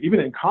life,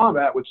 even in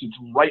combat, which is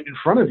right in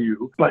front of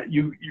you, but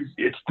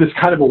it's this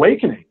kind of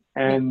awakening,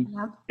 and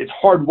it's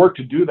hard work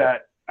to do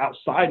that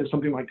outside of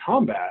something like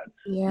combat,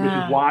 which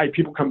is why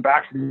people come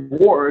back from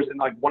wars and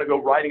like want to go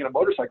riding on a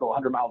motorcycle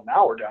 100 miles an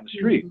hour down the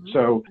street.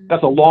 So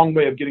that's a long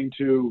way of getting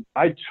to.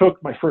 I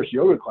took my first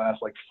yoga class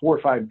like 4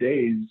 or 5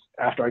 days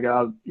after I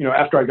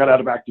got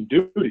out of active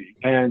duty,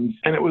 and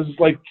it was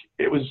like,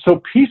 it was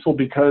so peaceful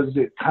because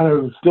it kind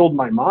of stilled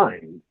my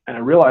mind. And I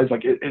realized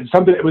like it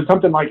was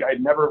something like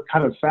I'd never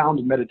kind of found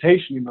in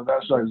meditation, even though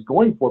that's what I was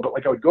going for. But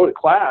like, I would go to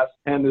class,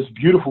 and this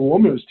beautiful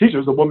woman was teaching. It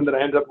was a woman that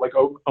I ended up like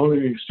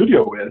owning a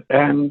studio with,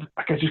 and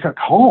like, I just got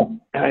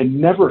calm. And I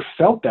never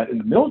felt that in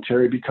the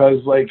military,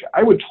 because like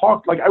I would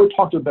talk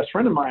to a best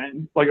friend of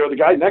mine, like, or the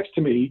guy next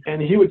to me,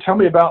 and he would tell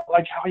me about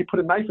like how he put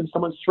a knife in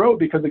someone's throat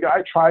because the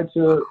guy tried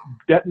to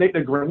detonate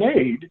a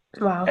grenade.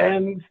 Wow.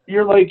 And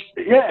you're like,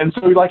 yeah. And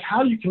so you're like,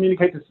 how do you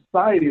communicate to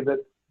society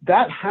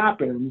that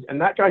happens,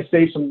 and that guy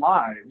saved some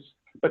lives,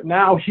 but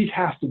now he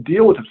has to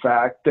deal with the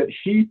fact that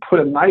he put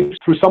a knife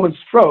through someone's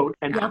throat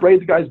and sprayed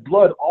the guy's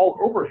blood all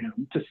over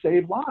him to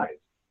save lives.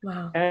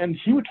 Wow. And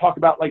he would talk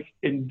about, like,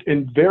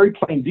 in very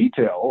plain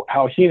detail,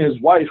 how he and his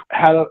wife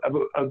had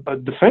a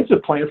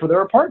defensive plan for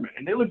their apartment.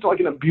 And they lived like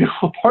in a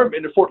beautiful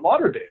apartment in Fort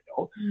Lauderdale.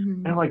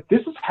 Mm-hmm. And like,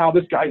 this is how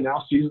this guy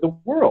now sees the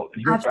world.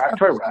 And he went back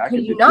to Iraq.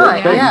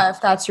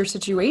 If that's your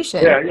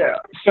situation. Yeah.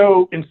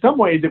 So in some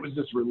ways it was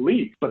this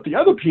relief. But the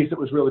other piece that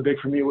was really big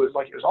for me was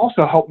like, it was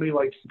also helped me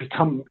like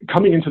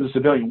coming into the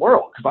civilian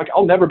world. Because like,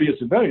 I'll never be a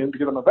civilian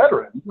because I'm a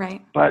veteran.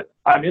 Right. But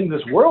I'm in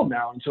this world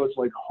now. And so it's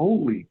like,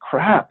 holy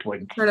crap.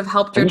 Like, sort of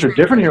helped things are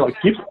different here. Like,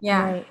 people.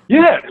 Yeah.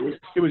 Yeah.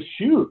 It was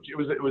huge.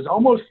 It was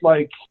almost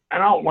like,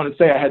 and I don't want to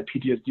say I had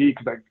PTSD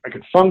because I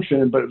could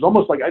function, but it was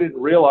almost like I didn't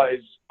realize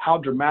how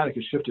dramatic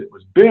a shift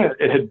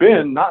it had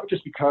been, not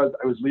just because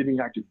I was leaving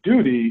active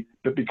duty,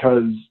 but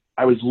because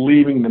I was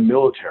leaving the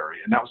military,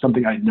 and that was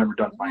something I'd never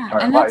done my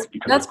entire life.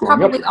 Because that's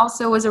probably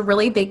also was a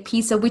really big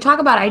piece of, we talk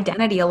about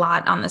identity a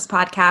lot on this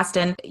podcast,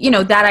 and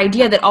that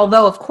idea that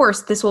although of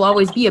course this will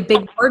always be a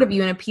big part of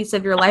you and a piece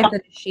of your life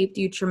that has shaped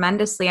you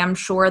tremendously, I'm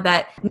sure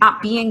that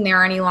not being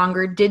there any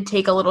longer did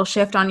take a little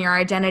shift on your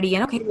identity.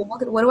 And okay, well,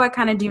 what do I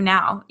kind of do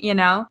now?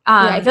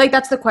 I feel like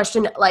that's the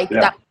question,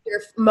 that we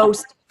hear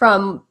most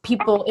from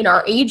people in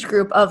our age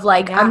group of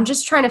like, I'm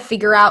just trying to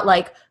figure out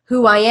like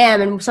who I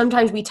am. And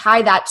sometimes we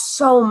tie that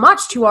so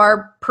much to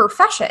our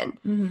profession.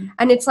 Mm-hmm.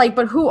 And it's like,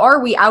 but who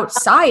are we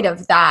outside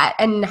of that?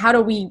 And how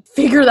do we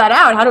figure that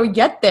out? How do we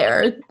get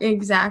there?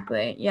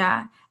 Exactly.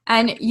 Yeah.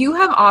 And you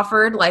have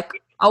offered like,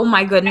 oh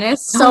my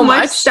goodness, so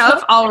much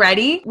stuff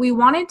already. We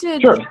wanted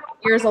to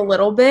gears a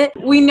little bit.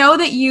 We know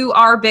that you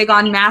are big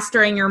on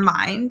mastering your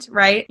mind,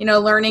 right?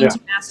 Learning to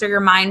master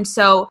your mind.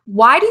 So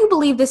why do you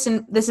believe this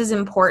is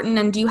important?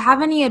 And do you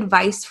have any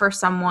advice for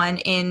someone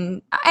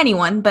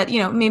anyone, but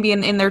maybe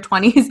in their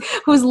 20s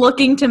who's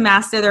looking to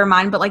master their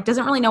mind, but like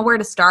doesn't really know where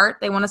to start?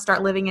 They want to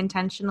start living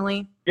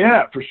intentionally.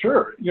 Yeah, for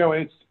sure.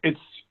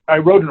 I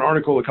wrote an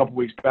article a couple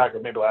weeks back, or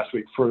maybe last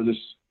week, for this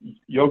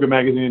yoga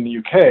magazine in the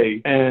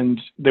UK, and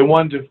they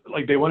wanted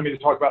me to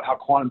talk about how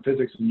quantum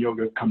physics and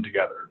yoga come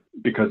together,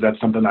 because that's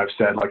something I've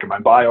said like in my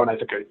bio, and I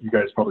think you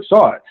guys probably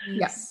saw it.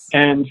 Yes.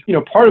 And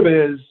part of it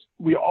is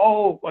we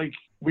all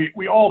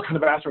kind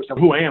of ask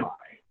ourselves, who am I?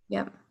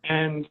 Yep.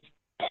 And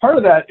part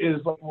of that is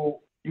like,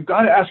 well, you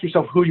got to ask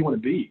yourself who you want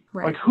to be.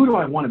 Right. Like, who do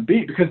I want to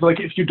be? Because like,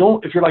 if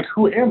you're like,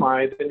 who am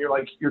I? Then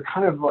you're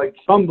kind of like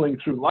fumbling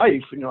through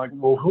life, and you're like,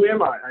 well, who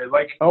am I?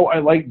 I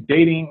like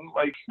dating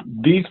like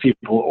these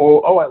people,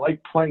 or I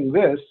like playing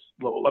this.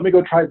 Well, let me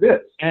go try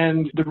this.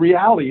 And the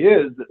reality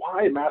is that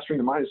why mastering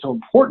the mind is so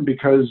important,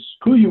 because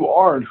who you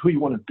are and who you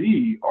want to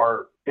be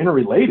are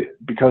interrelated,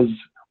 because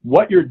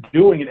what you're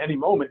doing at any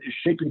moment is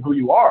shaping who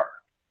you are.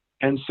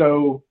 And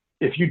so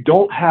if you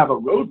don't have a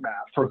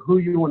roadmap for who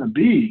you want to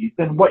be,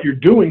 then what you're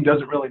doing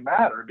doesn't really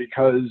matter,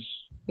 because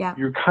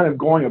you're kind of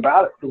going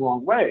about it the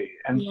wrong way.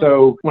 And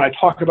so when I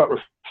talk about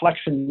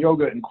reflection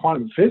yoga and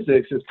quantum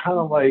physics, it's kind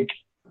of like,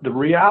 the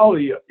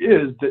reality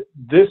is that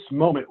this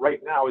moment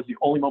right now is the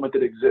only moment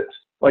that exists.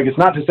 Like, it's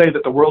not to say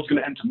that the world's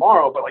going to end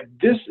tomorrow, but like,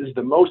 this is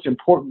the most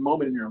important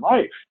moment in your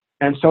life.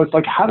 And so it's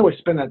like, how do I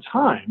spend that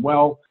time?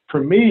 Well,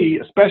 for me,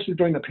 especially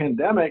during the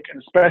pandemic,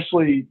 and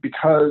especially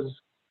because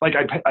like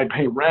I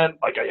pay rent,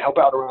 like I help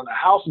out around the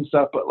house and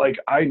stuff, but like,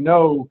 I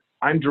know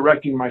I'm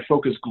directing my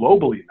focus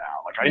globally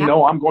now. Like, I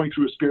know I'm going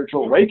through a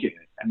spiritual awakening,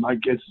 and like,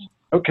 it's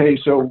okay.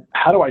 So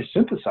how do I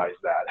synthesize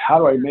that? How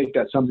do I make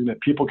that something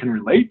that people can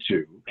relate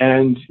to?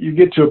 And you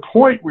get to a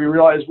point where you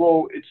realize,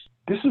 well,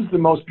 this is the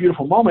most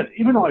beautiful moment.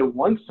 Even though I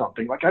want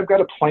something, like I've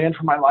got a plan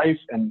for my life,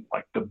 and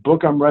like the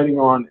book I'm writing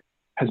on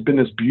has been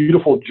this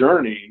beautiful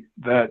journey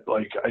that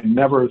like I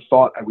never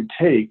thought I would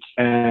take.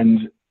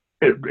 And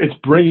it's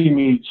bringing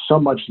me so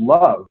much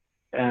love.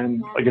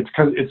 And like,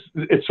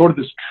 it's sort of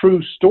this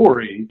true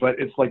story, but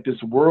it's like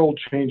this world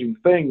changing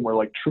thing where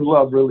like true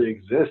love really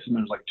exists. And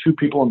there's like two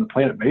people on the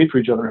planet made for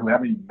each other who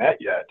haven't even met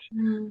yet.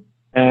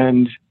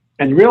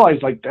 And you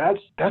realize like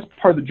that's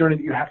part of the journey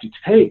that you have to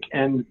take.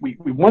 And we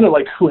wonder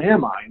like, who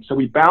am I? And so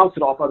we bounce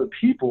it off other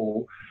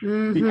people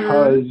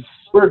because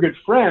we're a good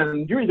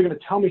friend. You're either going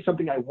to tell me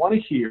something I want to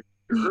hear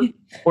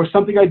or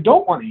something I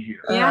don't want to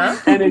hear.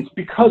 And it's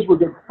because we're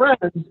good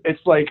friends.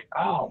 It's like,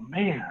 oh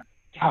man,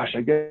 gosh,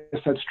 I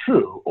guess that's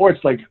true. Or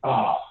it's like,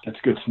 oh, that's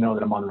good to know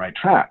that I'm on the right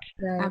track.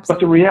 But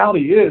the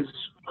reality is,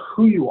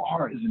 who you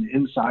are is an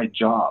inside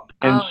job.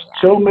 And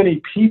so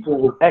many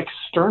people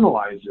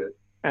externalize it.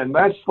 And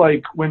that's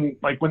like when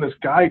this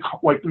guy,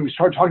 like when we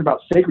started talking about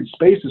sacred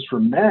spaces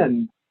for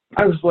men,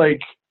 I was like,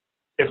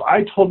 if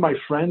I told my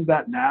friends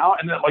that now,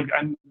 and then like,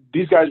 and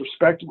these guys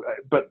respect,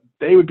 but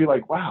they would be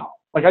like, wow.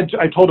 Like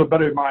I told a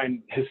buddy of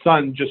mine, his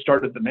son just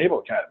started the Naval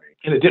Academy,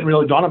 and it didn't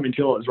really dawn on me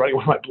until I was writing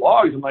one of my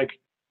blogs. I'm like,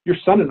 your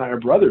son and I are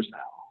brothers now.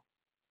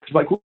 It's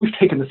like we've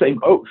taken the same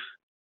oath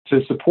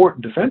to support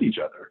and defend each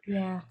other.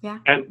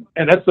 And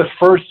that's the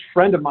first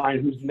friend of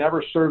mine who's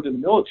never served in the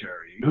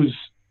military,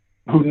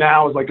 who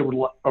now is like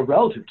a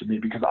relative to me,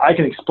 because I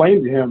can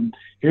explain to him,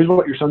 here's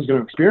what your son's going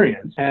to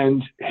experience.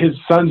 And his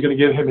son's going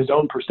to give him his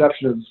own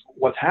perception of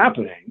what's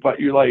happening. But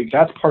you're like,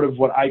 that's part of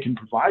what I can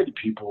provide to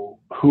people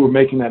who are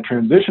making that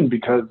transition,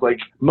 because like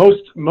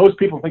most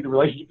people think the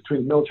relationship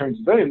between the military and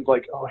civilians,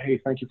 like, oh, hey,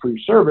 thank you for your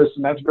service.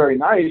 And that's very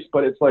nice.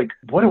 But it's like,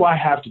 what do I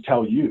have to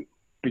tell you?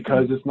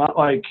 Because it's not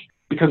like,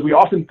 because we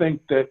often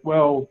think that,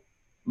 well,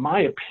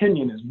 my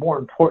opinion is more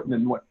important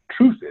than what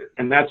truth is.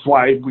 And that's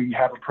why we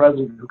have a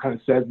president who kind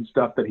of says the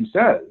stuff that he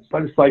says.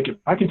 But it's like, if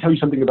I can tell you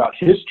something about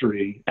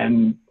history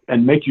and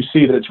make you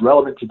see that it's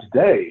relevant to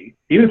today,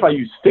 even if I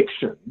use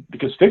fiction,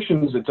 because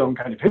fiction is its own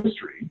kind of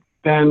history,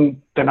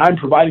 then I'm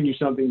providing you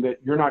something that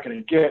you're not going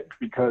to get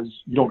because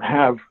you don't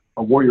have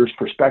a warrior's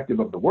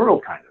perspective of the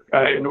world, kind of.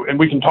 And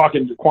we can talk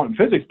into quantum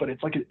physics, but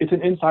it's like, it's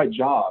an inside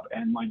job.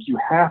 And like, you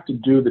have to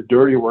do the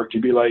dirty work to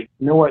be like,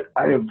 you know what?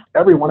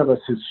 Every one of us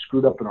has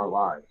screwed up in our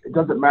lives. It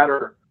doesn't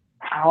matter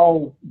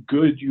how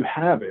good you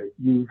have it.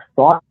 You've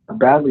thought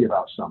badly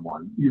about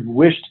someone. You've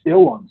wished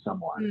ill on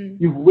someone.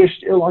 You've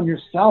wished ill on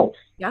yourself.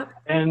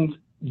 And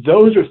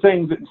those are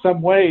things that in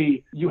some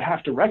way you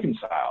have to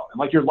reconcile. And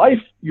like your life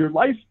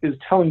is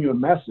telling you a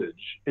message.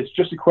 It's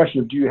just a question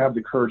of, do you have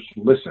the courage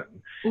to listen?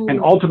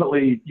 And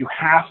ultimately you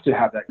have to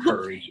have that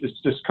courage. It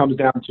just comes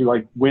down to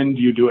like, when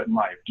do you do it in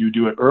life? Do you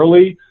do it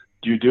early?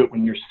 Do you do it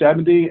when you're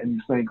 70 and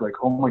you think like,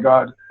 oh my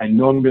God, I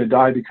know I'm going to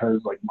die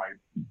because like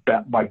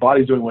my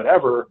body's doing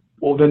whatever?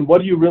 Well, then what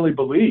do you really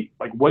believe?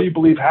 Like, what do you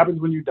believe happens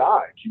when you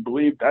die? Do you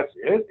believe that's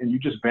it and you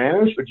just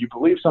vanish, or do you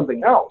believe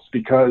something else?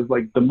 Because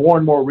like the more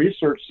and more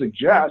research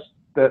suggests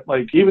that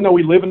like, even though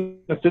we live in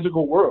a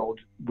physical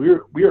world, we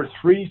are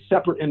three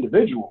separate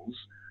individuals.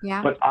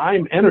 But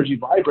I'm energy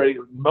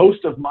vibrating.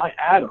 Most of my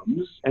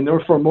atoms, and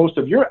therefore most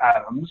of your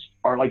atoms,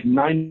 are like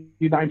 99%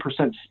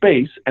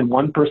 space and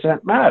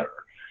 1% matter.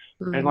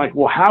 And like,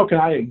 well, how can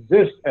I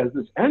exist as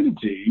this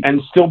entity and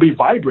still be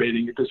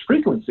vibrating at this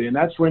frequency? And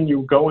that's when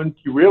you go and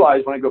you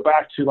realize, when I go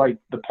back to like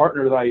the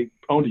partner that I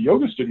owned a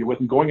yoga studio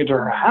with and going into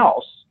her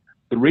house,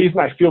 the reason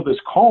I feel this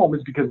calm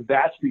is because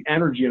that's the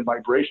energy and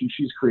vibration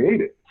she's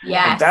created.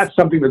 And that's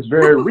something that's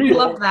very real.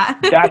 Love that.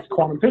 That's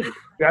quantum physics.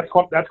 That's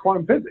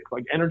quantum physics.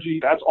 Like energy,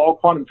 that's all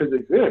quantum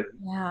physics is.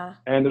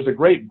 And there's a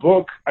great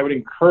book I would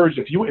encourage,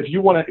 if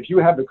you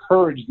have the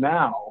courage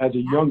now as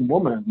a young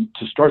woman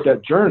to start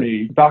that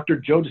journey, Dr.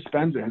 Joe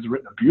Dispenza has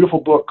written a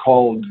beautiful book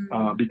called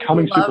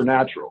Becoming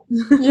Supernatural.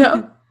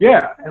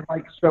 And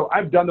like, so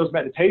I've done those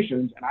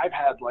meditations, and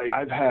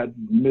I've had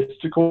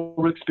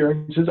mystical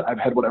experiences. I've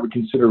had what I would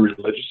consider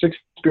religious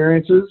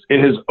experiences.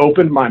 It has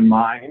opened my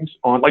mind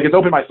on, like, it's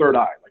opened my third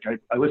eye. Like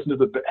I listened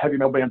to the heavy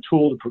metal band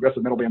Tool, the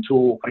progressive metal band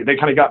Tool. Like they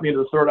kind of got me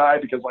into the third eye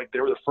because like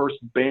they were the first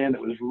band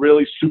that was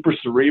really super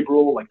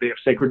cerebral. Like they have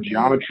sacred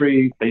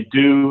geometry. They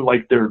do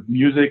like their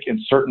music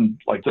in certain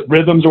like the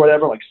rhythms or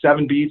whatever, like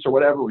 7 beats or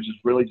whatever, which is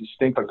really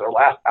distinct. Like their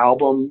last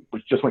album,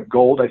 which just went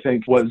gold, I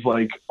think, was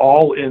like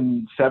all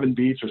in 7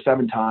 beats or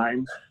 7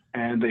 times.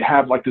 And they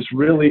have like this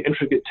really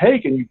intricate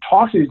take, and you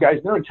talk to these guys,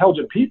 and they're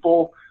intelligent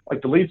people.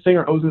 Like the lead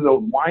singer owns his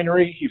own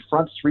winery. He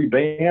fronts 3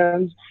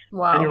 bands.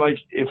 And you're like,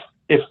 if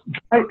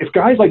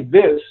guys like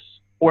this,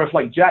 or if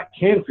like Jack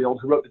Canfield,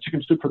 who wrote the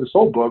Chicken Soup for the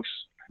Soul books,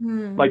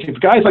 like if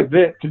guys like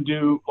this can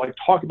do like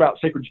talk about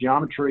sacred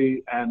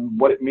geometry and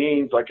what it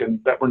means, like,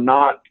 and that we're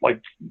not like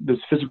this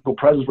physical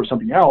presence or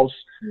something else,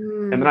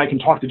 and then I can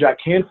talk to Jack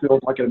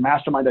Canfield like at a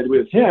mastermind I do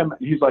with him,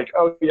 and he's like,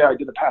 oh yeah, I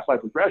did the past life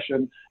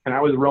regression, and I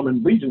was a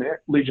Roman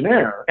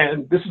legionnaire,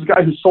 and this is a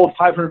guy who sold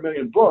 500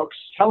 million books,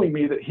 telling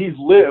me that he's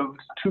lived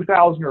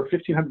 2,000 or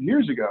 1,500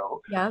 years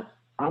ago.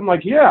 I'm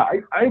like, yeah,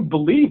 I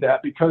believe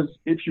that, because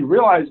if you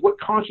realize what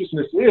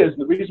consciousness is, and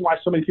the reason why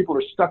so many people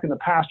are stuck in the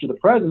past or the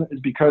present is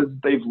because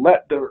they've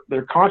let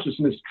their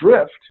consciousness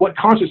drift. What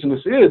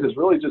consciousness is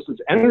really just this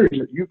energy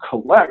that you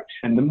collect,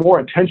 and the more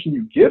attention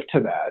you give to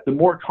that, the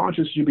more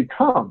conscious you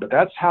become. But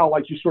that's how,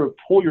 like, you sort of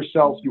pull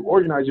yourself, you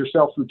organize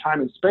yourself through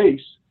time and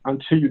space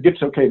until you get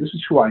to, okay, this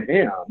is who I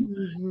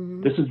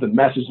am. This is the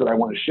message that I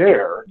want to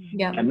share.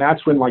 Yeah. And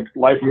that's when, like,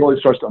 life really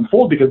starts to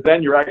unfold, because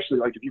then you're actually,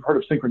 like, if you've heard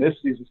of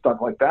synchronicities and stuff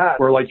like that,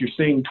 where, like, you're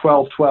seeing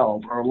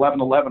 12:12 or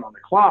 11:11 on the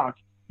clock,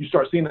 you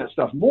start seeing that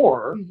stuff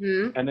more.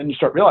 And then you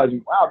start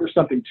realizing, wow, there's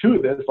something to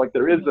this. Like,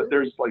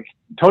 there's like,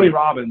 Tony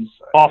Robbins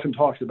often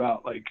talks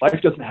about, like,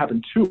 life doesn't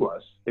happen to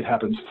us, it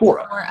happens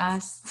for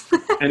us.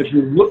 And if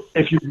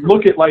you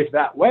look at life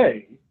that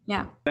way,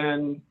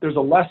 then there's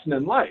a lesson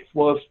in life.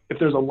 Well, if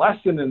there's a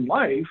lesson in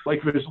life,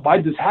 like, why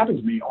did this happen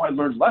to me? Oh, I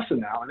learned a lesson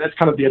now. And that's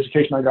kind of the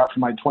education I got from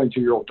my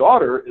 22-year-old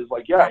daughter, is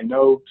like, yeah, I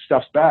know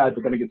stuff's bad,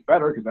 but then it gets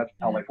better, because that's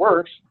how life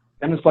works.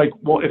 And it's like,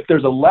 well, if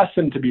there's a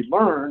lesson to be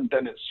learned,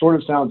 then it sort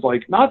of sounds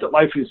like, not that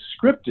life is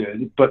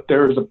scripted, but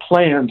there's a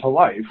plan to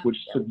life, which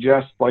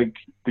suggests, like,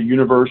 the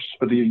universe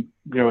or the,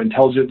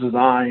 intelligent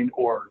design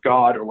or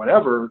God or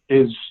whatever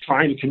is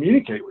trying to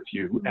communicate with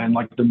you. And,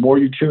 like, the more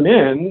you tune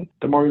in,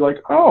 the more you're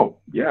like, oh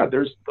yeah,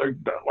 there's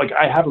like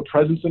I have a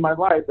presence in my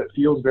life that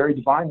feels very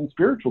divine and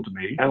spiritual to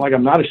me. And, like,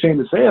 I'm not ashamed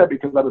to say that,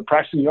 because I've been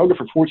practicing yoga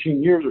for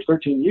 14 years or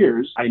 13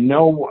 years. I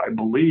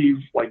believe,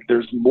 like,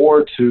 there's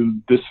more to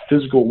this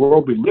physical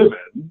world we live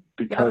in,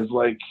 because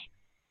like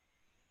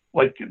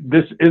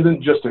this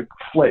isn't just a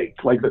flake.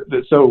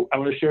 So I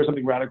want to share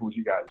something radical with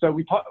you guys. So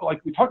we talk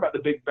about the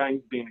Big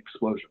Bang being an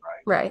explosion,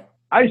 right? Right.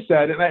 I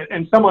said,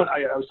 and someone,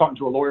 I was talking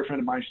to a lawyer friend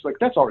of mine, she's like,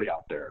 that's already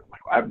out there. I'm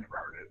like, well, I've never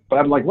heard it. But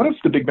I'm like, what if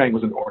the Big Bang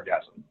was an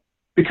orgasm?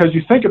 Because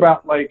you think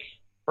about, like,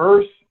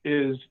 Earth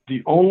is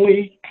the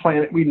only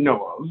planet we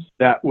know of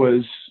that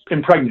was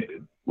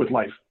impregnated with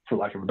life, for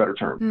lack of a better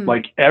term.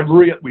 Like,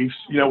 we've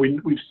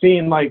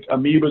seen, like,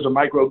 amoebas or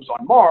microbes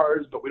on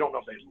Mars, but we don't know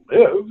if they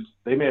lived.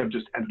 They may have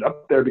just ended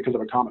up there because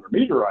of a comet or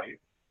meteorite.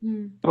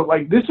 But,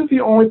 like, this is the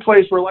only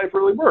place where life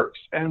really works.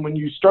 And when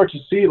you start to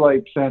see,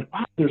 like, that,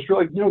 wow, there's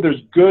really,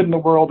 there's good in the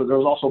world, but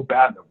there's also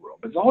bad in the world.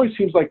 But it always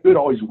seems like good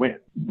always wins.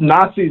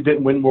 Nazis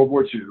didn't win World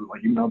War II,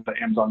 like, even though the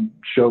Amazon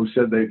show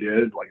said they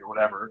did, like, or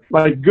whatever.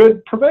 Like,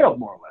 good prevailed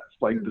more or less.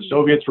 Like, the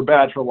Soviets were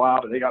bad for a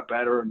while, but they got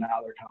better, and now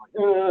they're kind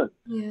of like,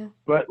 Yeah.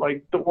 But,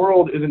 like, the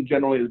world isn't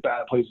generally as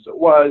bad a place as it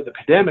was. The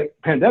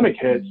pandemic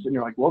hits, and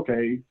you're like, well,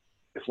 okay,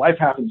 if life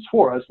happens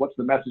for us, what's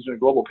the message in a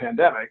global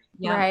pandemic?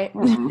 Yeah. Right.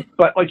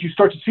 But, like, you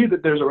start to see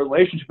that there's a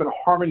relationship and a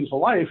harmony to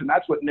life, and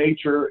that's what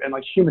nature and,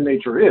 like, human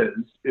nature is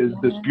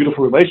this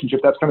beautiful relationship.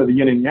 That's kind of the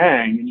yin and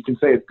yang, and you can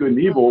say it's good and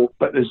evil,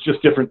 but it's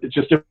just different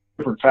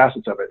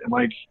facets of it. And,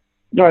 like,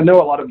 I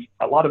know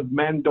a lot of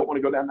men don't want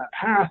to go down that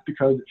path,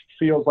 because it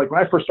feels like,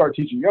 when I first started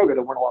teaching yoga,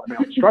 there weren't a lot of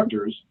male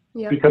instructors,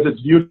 because it's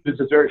viewed as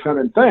a very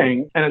feminine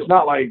thing. And it's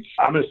not like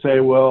I'm going to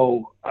say,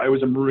 well, I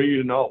was a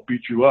Marine and I'll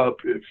beat you up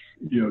if,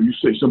 you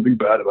say something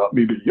bad about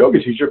me being a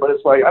yoga teacher. But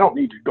it's like, I don't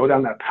need to go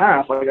down that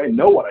path. Like, I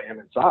know what I am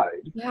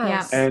inside.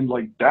 Yes. And,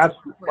 like, I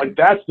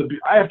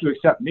have to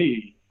accept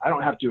me. I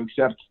don't have to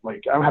accept,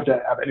 like, I don't have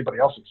to have anybody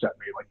else accept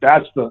me. Like,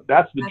 that's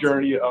the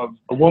journey of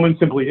a woman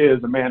simply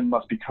is, a man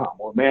must become,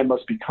 or a man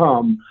must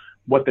become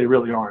what they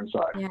really are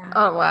inside. Yeah.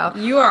 Oh, wow.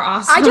 You are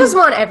awesome. I just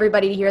want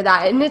everybody to hear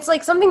that. And it's,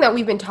 like, something that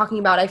we've been talking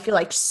about, I feel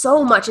like,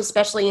 so much,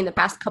 especially in the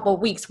past couple of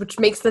weeks, which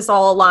makes this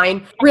all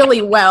align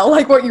really well.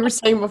 Like what you were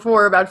saying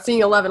before about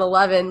seeing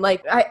 11:11.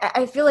 Like,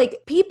 I feel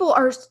like people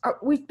are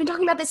we've been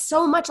talking about this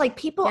so much. Like,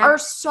 people are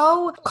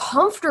so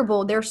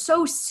comfortable. They're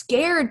so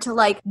scared to,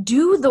 like,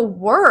 do the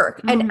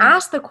work and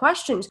ask the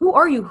questions. Who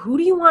are you? Who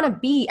do you want to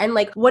be? And,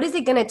 like, what is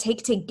it going to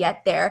take to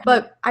get there?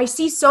 But I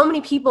see so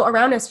many people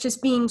around us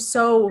just being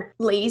so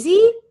lazy,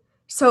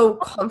 so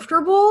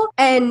comfortable,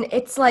 and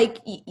it's like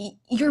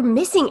you're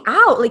missing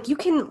out. Like, you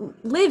can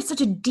live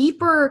such a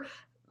deeper,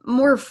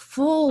 more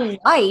full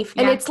life,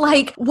 and it's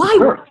like,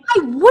 why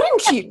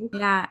wouldn't you?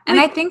 Yeah. And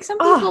I think some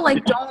people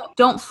like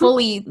don't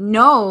fully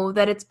know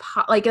that it's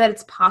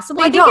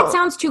possible. I think it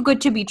sounds too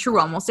good to be true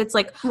almost. It's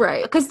like,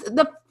 right, because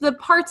the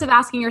parts of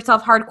asking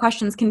yourself hard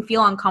questions can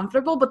feel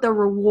uncomfortable, but the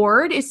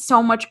reward is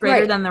so much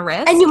greater than the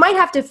risk. And you might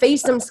have to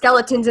face some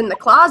skeletons in the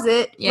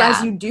closet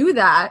as you do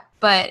that.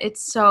 But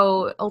it's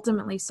so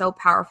ultimately so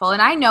powerful.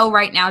 And I know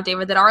right now,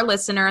 David, that our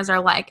listeners are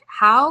like,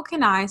 how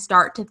can I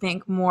start to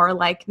think more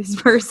like this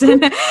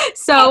person?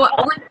 So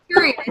we're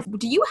curious,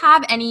 do you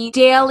have any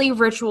daily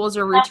rituals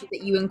or routines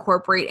that you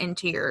incorporate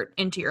into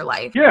your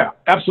life? Yeah,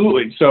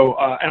 absolutely. So,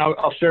 and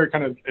I'll share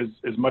kind of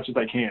as much as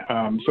I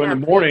can. So in the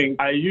morning,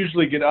 I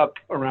usually get up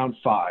around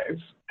 5.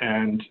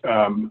 And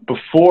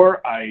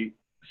before I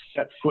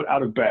set foot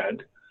out of bed,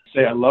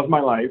 say I love my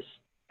life,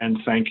 and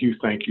thank you.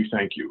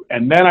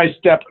 And then I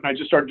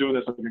just started doing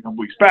this a couple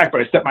weeks back, but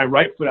I stepped my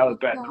right foot out of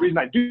bed. The reason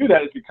I do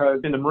that is because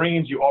in the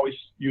Marines, you always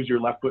use your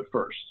left foot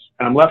first.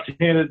 And I'm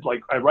left-handed,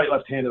 like I write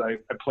left-handed, I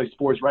play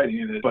sports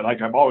right-handed, but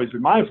like I've always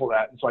been mindful of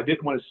that. And so I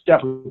didn't want to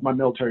step with my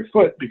military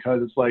foot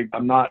because it's like,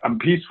 I'm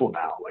peaceful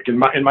now. Like in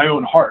my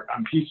own heart,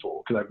 I'm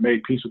peaceful because I've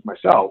made peace with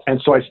myself.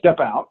 And so I step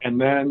out and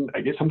then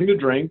I get something to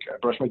drink. I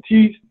brush my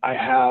teeth.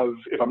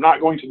 If I'm not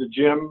going to the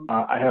gym,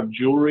 I have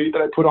jewelry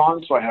that I put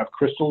on. So I have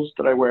crystals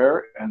that I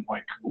wear. And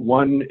like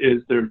one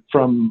is they're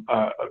from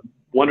a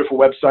wonderful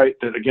website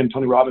that, again,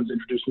 Tony Robbins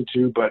introduced me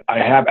to, but I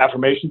have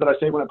affirmations that I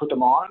say when I put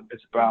them on.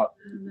 It's about,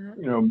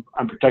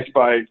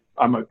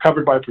 I'm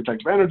covered by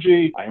protective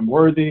energy. I am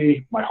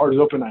worthy. My heart is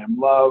open. I am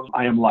love.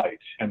 I am light.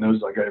 And those,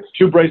 like, I have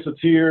 2 bracelets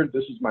here.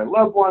 This is my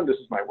loved one. This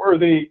is my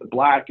worthy. The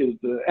black is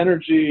the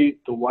energy.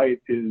 The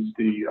white is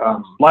the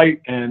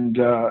light. And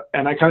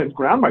I kind of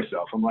ground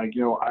myself. I'm like,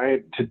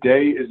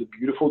 today is a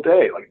beautiful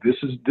day. Like, this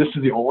is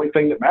the only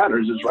thing that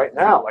matters is right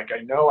now. Like,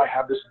 I know I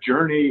have this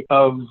journey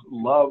of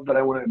love that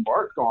I want to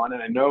embark on.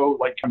 And I know,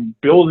 like, I'm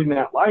building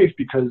that life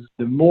because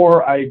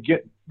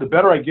the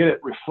better I get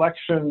at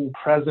reflection,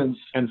 presence,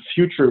 and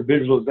future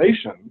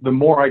visualization, the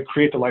more I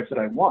create the life that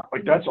I want.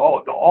 Like, that's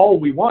all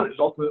we want is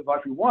ultimately the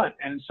life we want.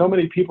 And so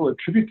many people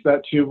attribute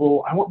that to,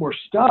 well, I want more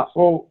stuff.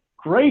 Well,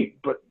 great,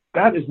 but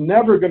that is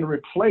never going to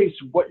replace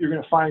what you're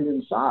going to find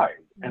inside.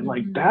 And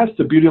like, that's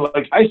the beauty.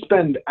 Like, I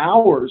spend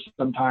hours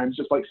sometimes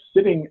just like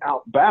sitting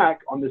out back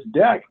on this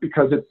deck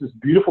because it's this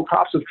beautiful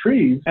copse of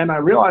trees. And I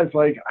realize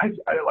I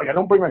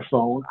don't bring my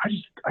phone.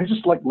 I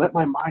just like let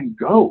my mind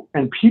go.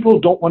 And people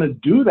don't want to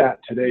do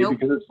that today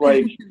because it's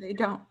like, they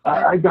don't.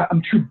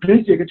 I'm too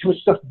busy. I got too much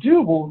stuff to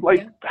do. Well,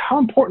 like, how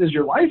important is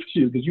your life to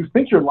you? Because you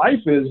think your life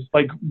is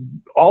like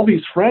all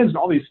these friends and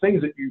all these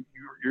things that you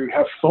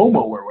have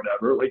FOMO or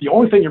whatever. Like, the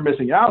only thing you're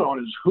missing out on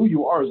is who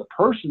you are as a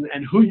person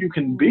and who you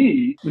can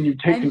be when you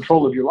take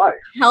control of your life.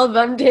 Tell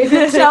them,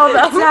 David. Tell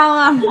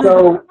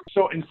them.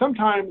 So, and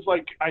sometimes,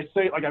 like, I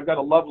say, like, I've got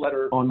a love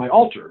letter on my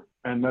altar,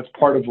 and that's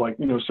part of, like,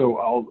 so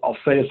I'll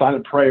say a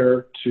silent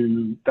prayer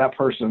to that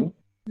person,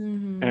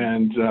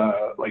 and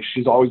like,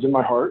 she's always in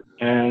my heart,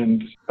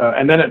 and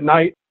then at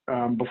night,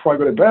 before I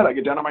go to bed, I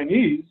get down on my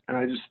knees and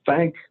I just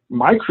thank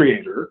my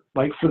creator,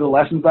 like, for the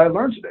lessons I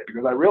learned today,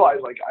 because I realize,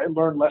 like, I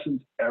learn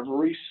lessons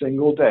every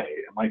single day.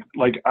 And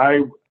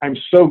I'm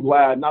so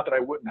glad, not that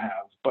I wouldn't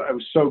have, but I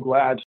was so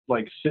glad to,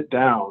 like, sit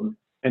down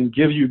and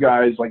give you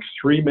guys like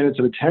 3 minutes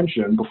of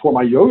attention before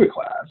my yoga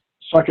class,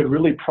 so I could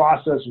really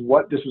process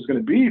what this was going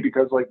to be,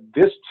 because like,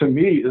 this to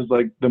me is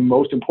like the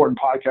most important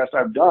podcast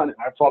I've done. And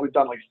I've probably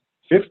done like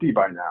 50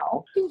 by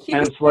now.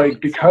 And it's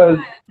like, because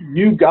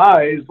you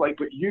guys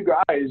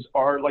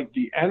are like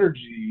the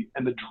energy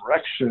and the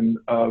direction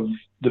of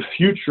the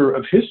future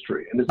of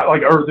history, and it's not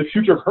like, or the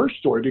future of her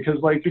story,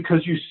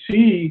 because you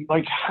see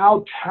like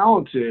how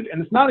talented,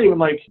 and it's not even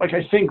like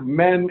I think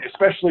men,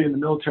 especially in the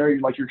military,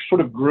 like, you're sort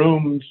of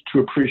groomed to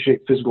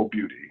appreciate physical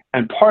beauty.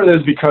 And part of that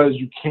is because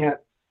you're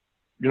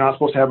not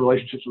supposed to have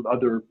relationships with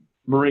other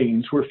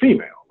Marines who are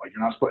female. Like,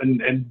 you're not supposed,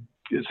 and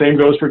the same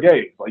goes for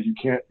gays. Like,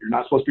 you're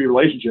not supposed to be in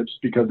relationships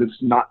because it's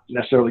not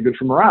necessarily good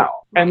for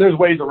morale. And there's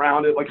ways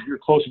around it, like if you're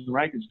close in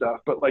rank and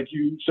stuff, but like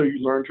so you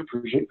learn to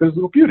appreciate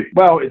physical beauty.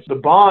 Well, it's the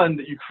bond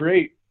that you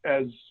create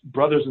as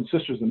brothers and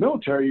sisters in the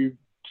military. You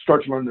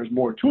start to learn there's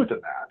more to it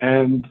than that.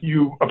 And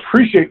you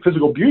appreciate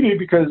physical beauty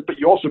but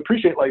you also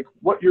appreciate, like,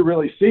 what you're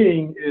really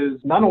seeing is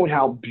not only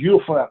how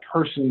beautiful that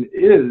person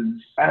is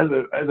as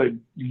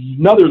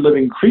another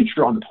living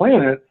creature on the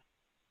planet,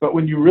 but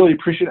when you really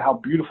appreciate how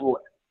beautiful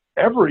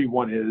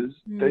everyone is,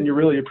 then you're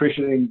really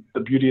appreciating the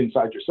beauty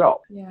inside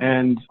yourself. Yeah.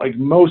 And like,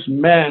 most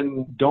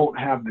men don't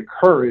have the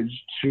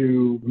courage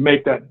to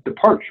make that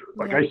departure.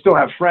 Like, I still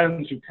have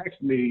friends who text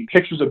me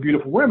pictures of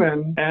beautiful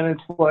women, and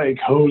it's like,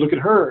 oh, look at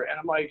her. And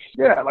I'm like,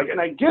 yeah, like, and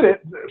I get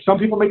it. Some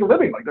people make a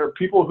living. Like, there are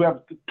people who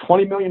have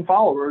 20 million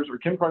followers, or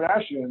Kim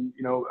Kardashian,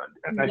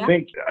 and I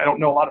think, I don't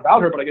know a lot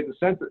about her, but I get the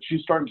sense that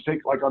she's starting to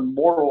take like on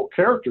moral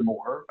character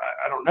more.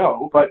 I don't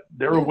know, but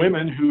there are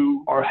women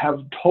who have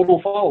total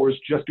followers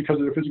just because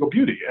of their physical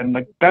beauty, and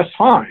like, that's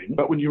fine.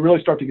 But when you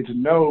really start to get to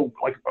know,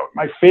 like,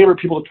 my favorite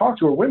people to talk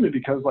to are women,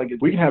 because like,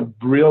 we can have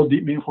real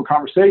deep, meaningful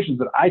conversations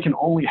that I can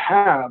only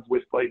have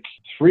with like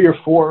 3 or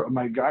 4 of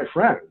my guy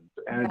friends.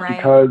 And it's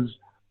because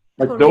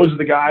like, those are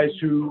the guys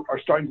who are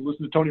starting to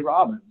listen to Tony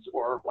Robbins,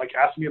 or like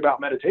ask me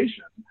about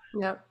meditation.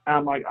 Yep. And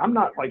I'm like, I'm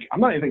not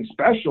anything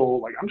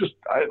special. Like,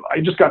 I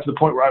just got to the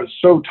point where I was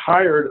so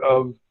tired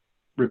of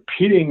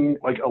repeating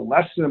like a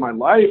lesson in my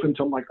life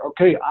until I'm like,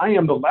 okay, I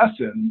am the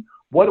lesson.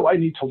 What do I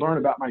need to learn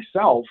about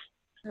myself?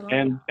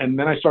 And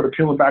then I started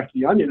peeling back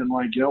the onion, and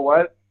like, you know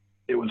what?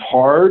 It was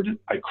hard.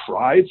 I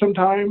cried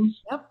sometimes,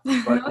 but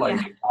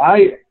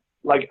I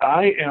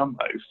am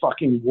a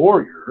fucking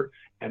warrior,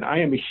 and I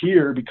am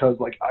here because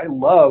like, I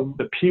love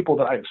the people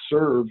that I have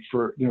served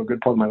for, a good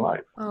part of my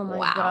life. Oh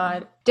my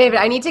God. David,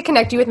 I need to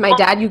connect you with my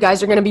dad. You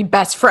guys are going to be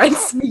best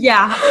friends.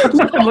 Yeah.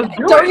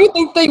 Don't you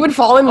think they would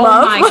fall in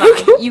love? Oh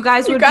my God. You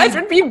guys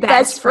would be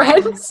best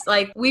friends.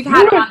 Like, we've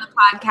had him on the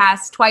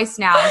podcast twice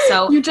now,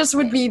 so. You just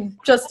would be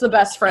just the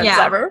best friends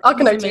ever. I'll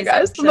connect you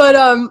guys. Sure.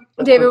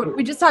 But, David,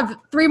 we just have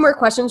 3 more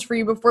questions for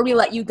you before we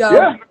let you go.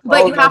 Yeah.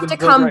 But you have to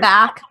come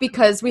back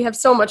because we have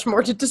so much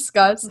more to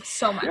discuss.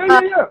 So much.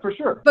 Yeah, for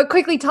sure. But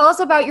quickly, tell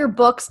us about your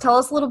books. Tell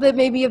us a little bit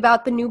maybe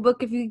about the new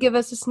book, if you could give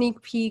us a sneak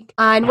peek.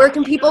 And where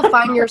can people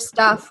find your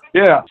stuff?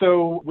 Yeah,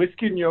 so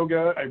Whiskey and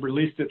Yoga, I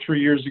released it 3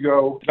 years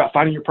ago. It's about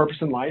finding your purpose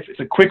in life. It's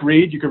a quick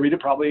read. You can read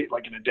it probably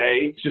like in a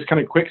day. It's just kind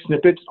of quick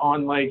snippets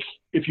on like,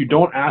 if you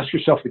don't ask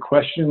yourself the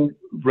question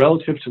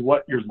relative to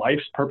what your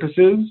life's purpose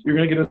is, you're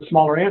going to get a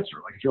smaller answer.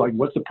 Like if you're like,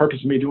 what's the purpose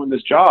of me doing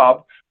this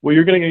job? Well,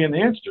 you're going to get an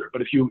answer.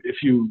 But if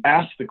you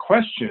ask the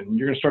question,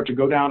 you're going to start to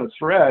go down a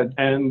thread.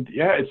 And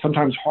yeah, it's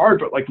sometimes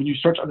hard, but like when you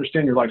start to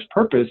understand your life's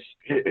purpose,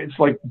 it's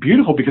like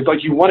beautiful because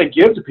like you want to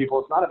give to people.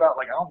 It's not about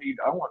like,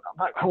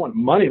 I want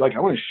money. Like I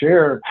want to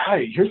share,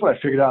 hey, here's what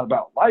I figured out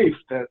about life,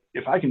 that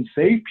if I can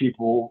save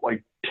people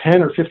like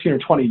 10 or 15 or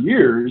 20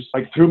 years,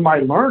 like through my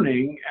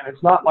learning, and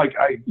it's not like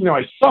I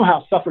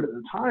somehow suffered at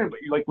the time, but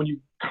you like when you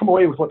come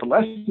away with what the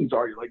lessons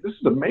are, you're like, this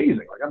is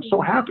amazing. Like I'm so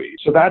happy.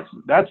 So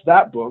that's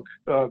that book.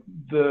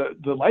 The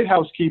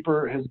Lighthouse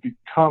Keeper has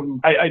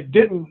become, I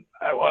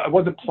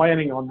wasn't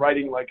planning on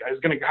writing, like I was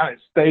going to kind of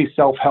stay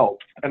self-help,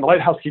 and The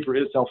Lighthouse Keeper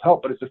is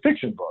self-help, but it's a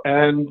fiction book.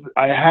 And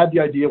I had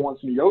the idea once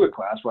in a yoga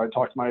class where I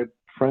talked to my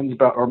friends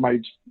about, or my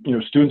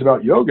students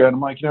about yoga, and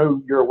I'm like,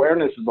 your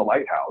awareness is a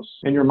lighthouse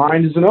and your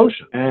mind is an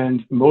ocean,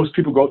 and most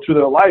people go through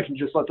their life and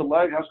just let the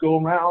lighthouse go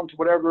around to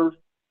whatever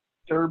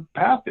their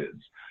path is.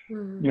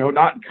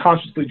 Not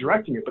consciously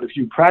directing it. But if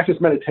you practice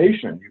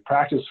meditation, you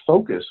practice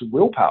focus,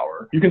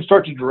 willpower, you can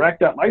start to direct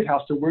that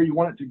lighthouse to where you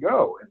want it to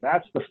go. And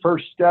that's the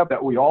first step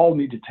that we all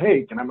need to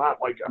take. And I'm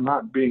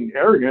not being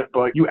arrogant,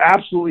 but you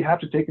absolutely have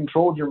to take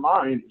control of your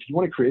mind if you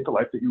want to create the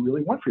life that you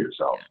really want for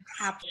yourself.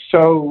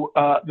 So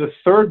the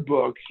third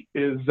book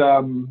is,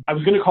 I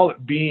was going to call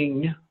it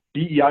Being,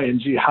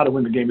 BEING, How to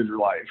Win the Game of Your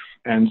Life.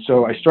 And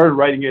so I started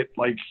writing it,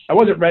 like I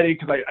wasn't ready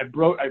because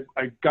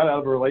I got out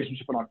of a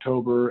relationship in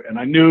October, and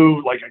I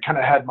knew like I kind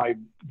of had my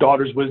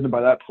daughter's wisdom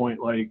by that point,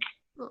 like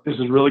this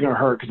is really going to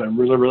hurt because I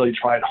really, really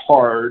tried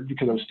hard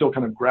because I was still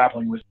kind of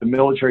grappling with the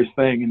military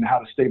thing and how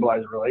to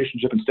stabilize a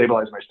relationship and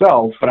stabilize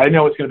myself. But I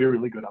know it's going to be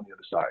really good on the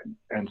other side.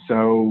 And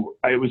so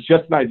it was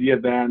just an idea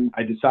then.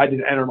 I decided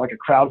to enter like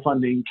a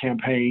crowdfunding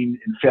campaign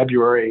in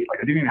February. Like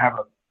I didn't even have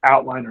an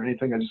outline or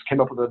anything. I just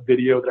came up with a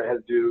video that I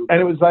had to do.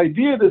 And it was the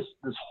idea, this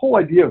whole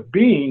idea of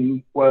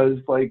being was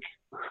like,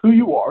 who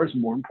you are is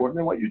more important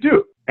than what you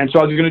do. And so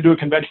I was going to do a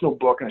conventional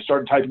book, and I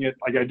started typing it.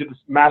 Like I did this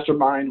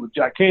mastermind with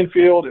Jack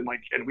Canfield, and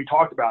we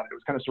talked about it. It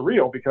was kind of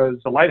surreal because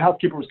The Lighthouse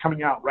Keeper was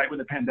coming out right when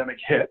the pandemic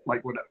hit,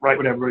 right when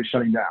everybody's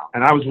shutting down.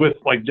 And I was with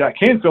like Jack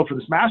Canfield for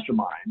this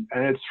mastermind.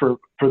 And it's for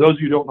those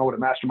of you who don't know what a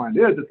mastermind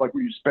is, it's like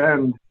where you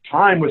spend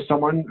time with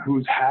someone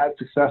who's had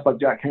success like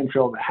Jack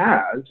Canfield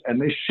has, and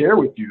they share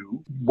with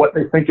you what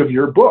they think of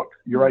your book,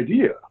 your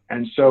idea.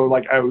 And so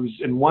like I was,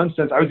 in one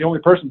sense, I was the only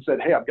person who said,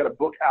 hey, I've got a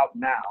book out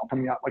now,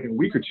 coming out like in a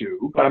week or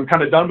two, but I'm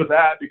kind of done with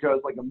that because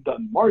like I'm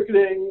done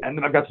marketing. And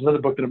then I've got this other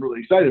book that I'm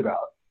really excited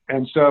about.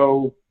 And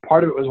so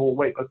part of it was, well,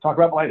 wait, let's talk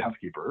about The Lighthouse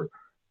Keeper.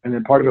 And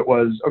then part of it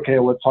was, okay,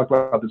 well, let's talk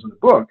about this in the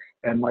book.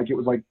 And like, it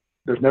was like,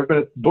 there's never been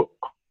a book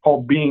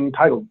called Being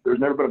titled. There's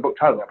never been a book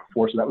titled that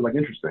before. So that was like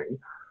interesting.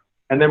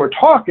 And then we're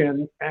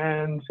talking,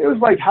 and it was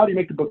like, how do you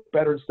make the book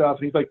better and stuff?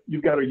 And he's like,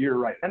 you've got a year to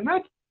write. And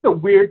that's a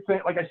weird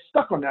thing. Like I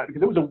stuck on that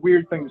because it was a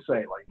weird thing to say.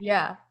 Like,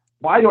 yeah,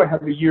 why do I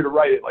have a year to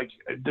write it? Like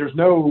there's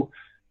no,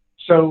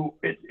 so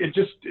it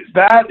just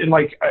that, and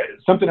like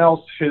something else,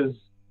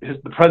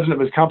 the president of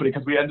his company,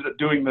 because we ended up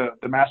doing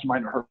the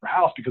mastermind at her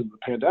house because of the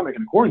pandemic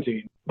and the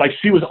quarantine. Like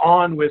she was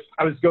on with,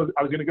 I was going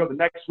to go the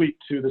next week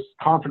to this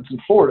conference in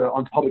Florida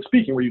on public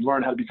speaking, where you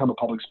learn how to become a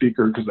public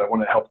speaker, because I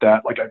want to help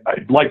that. Like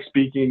I like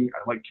speaking,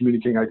 I like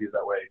communicating ideas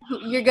that way.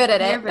 You're good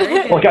at it. You're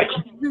very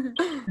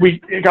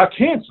good. It got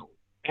canceled.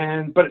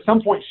 But at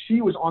some point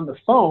she was on the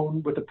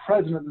phone with the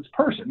president of this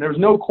person. There was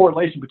no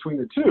correlation between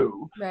the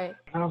two. Right.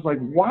 And I was like,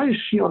 why is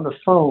she on the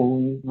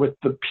phone with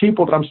the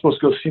people that I'm supposed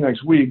to go see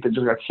next week that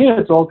just got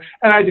canceled?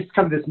 And I just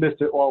kind of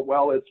dismissed it.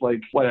 Well, it's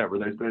like, whatever.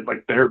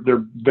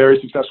 They're very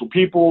successful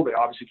people. They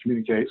obviously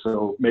communicate.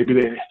 So maybe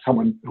they had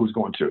someone who's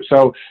going to.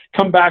 So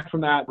come back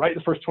from that, write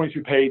the first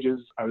 22 pages.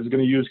 I was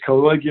going to use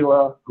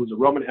Caligula, who's a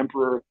Roman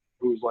emperor,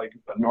 who's like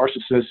a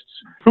narcissist,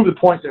 prove the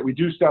point that we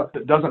do stuff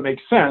that doesn't make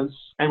sense,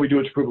 and we do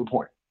it to prove the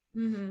point.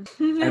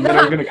 Mm-hmm. And then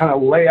I was going to kind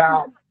of lay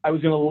out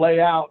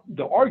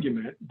the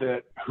argument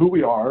that who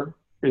we are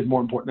is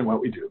more important than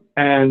what we do.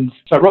 And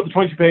so I wrote the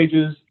 22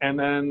 pages, and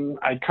then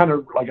I kind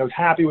of like, I was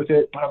happy with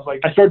it, but I was like,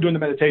 I started doing the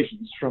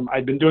meditations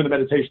I'd been doing the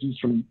meditations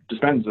from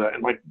Dispenza,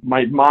 and like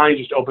my mind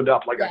just opened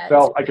up. Like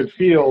I could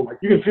feel, like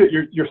you can feel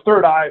your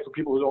third eye, for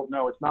people who don't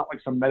know, it's not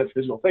like some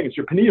metaphysical thing. It's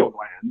your pineal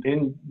gland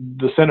in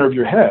the center of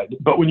your head.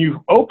 But when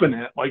you open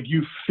it, like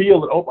you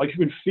feel it open, like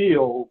you can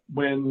feel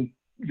when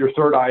your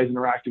third eye is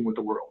interacting with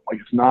the world. Like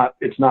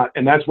it's not,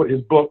 and that's what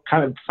his book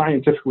kind of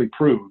scientifically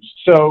proves.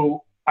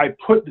 So I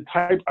put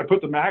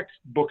the Mac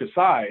book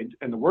aside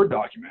and the Word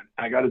document,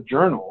 and I got a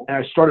journal, and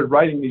I started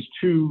writing these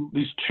two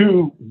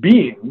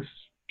beings,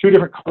 two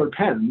different colored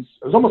pens.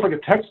 It was almost like a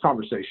text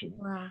conversation,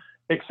 wow.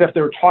 Except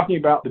they were talking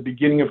about the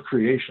beginning of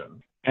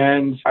creation.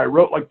 And I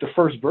wrote like the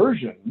first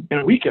version in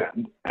a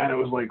weekend, and it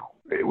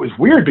was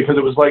weird because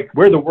it was like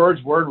where the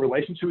words were in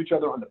relation to each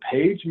other on the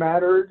page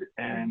mattered.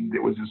 And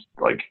it was just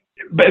like,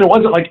 but it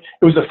wasn't like,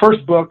 it was the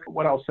first book,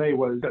 what I'll say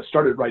was, that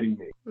started writing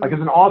me. Like as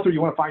an author, you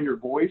want to find your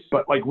voice,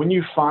 but like when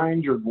you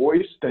find your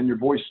voice, then your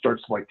voice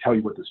starts to like tell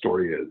you what the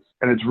story is.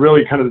 And it's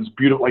really kind of this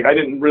beautiful, like I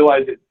didn't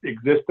realize it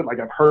existed. Like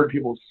I've heard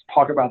people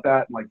talk about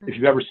that. Like if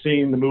you've ever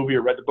seen the movie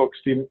or read the book,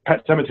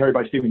 Pet Sematary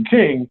by Stephen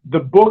King, the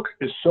book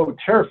is so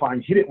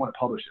terrifying. He didn't want to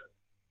publish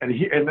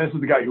it. And this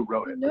is the guy who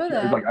wrote it.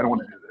 He's like, I don't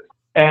want to do this.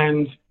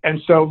 And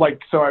so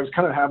I was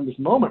kind of having this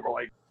moment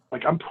where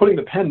like I'm putting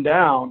the pen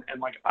down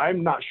and like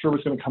I'm not sure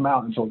what's going to come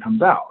out until it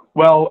comes out.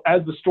 Well,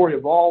 as the story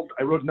evolved,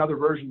 I wrote another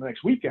version the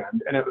next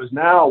weekend, and it was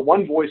now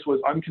one voice was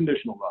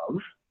unconditional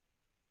love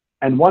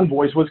and one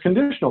voice was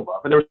conditional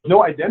love, and there was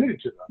no identity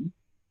to them.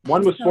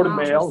 One was sort of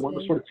male and one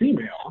was sort of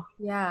female.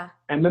 Yeah.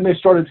 And then they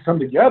started to come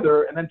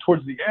together, and then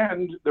towards the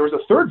end there was a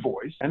third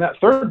voice, and that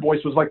third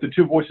voice was like the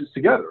two voices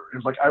together. It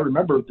was like I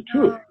remember the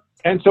two of you.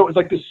 And so it was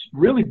like this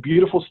really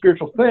beautiful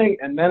spiritual thing.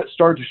 And then it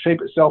started to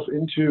shape itself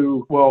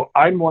into, well,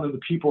 I'm one of the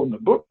people in the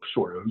book,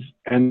 sort of.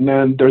 And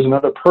then there's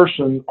another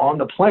person on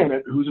the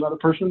planet who's another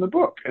person in the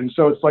book. And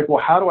so it's like,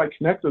 well, how do I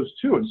connect those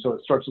two? And so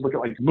it starts to look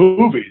at like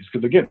movies,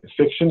 because again,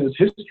 fiction is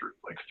history.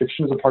 Like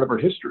fiction is a part of our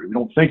history. We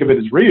don't think of it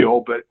as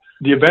real, but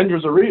the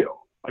Avengers are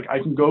real. Like I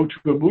can go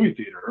to a movie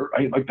theater,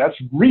 like that's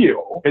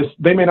real.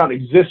 They may not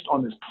exist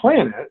on this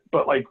planet,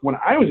 but like when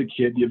I was a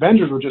kid, the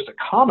Avengers were just a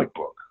comic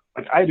book.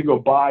 Like I had to go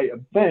buy a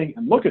thing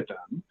and look at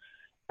them.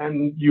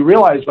 And you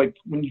realize like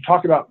when you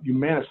talk about you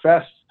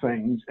manifest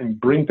things and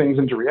bring things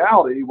into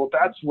reality, well,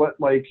 that's what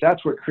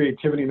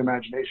creativity and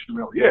imagination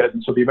really is.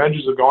 And so the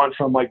Avengers have gone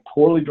from like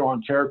poorly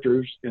drawn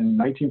characters in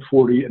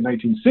 1940 and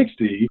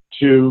 1960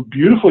 to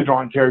beautifully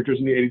drawn characters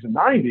in the 80s and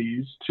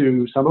 90s,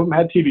 to some of them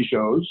had TV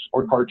shows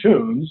or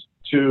cartoons,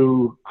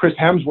 to Chris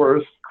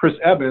Hemsworth, Chris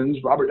Evans,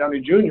 Robert Downey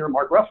Jr.,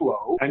 Mark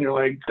Ruffalo, and you're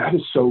like, that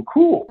is so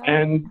cool.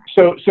 And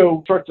so it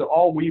starts to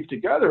all weave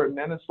together, and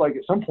then it's like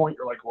at some point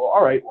you're like, well,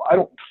 all right, well, I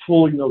don't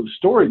fully know the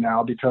story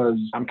now because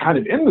I'm kind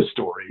of in the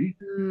story,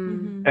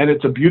 and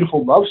it's a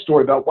beautiful love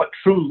story about what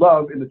true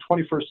love in the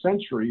 21st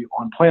century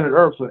on planet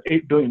Earth with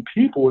 8 billion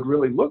people would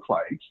really look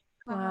like.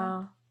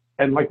 Wow.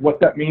 And like what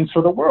that means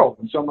for the world.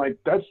 And so I'm like,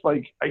 that's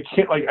like, I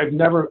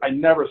never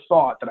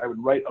thought that I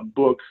would write a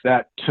book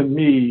that to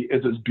me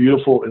is as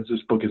beautiful as this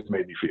book has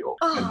made me feel.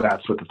 Oh. And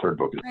that's what the third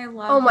book is. I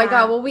love my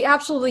God. Well, we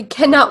absolutely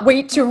cannot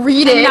wait to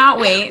read it.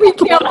 Cannot wait. We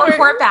can't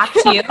report back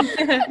to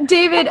you.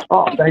 David.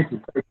 Oh, thank you.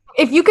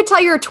 If you could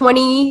tell your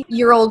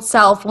 20-year-old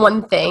self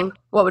one thing,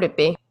 what would it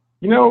be?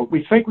 You know,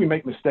 we think we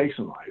make mistakes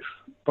in life,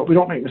 but we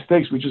don't make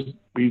mistakes.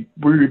 We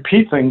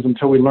repeat things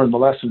until we learn the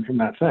lesson from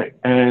that thing.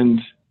 And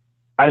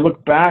I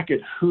look back at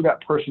who that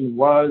person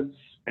was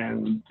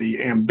and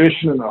the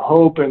ambition and the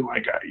hope. And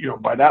like, you know,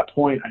 by that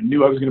point, I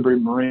knew I was going to be a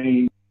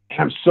Marine. And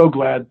I'm so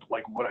glad,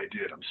 like, what I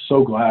did. I'm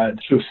so glad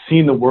to have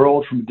seen the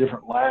world from a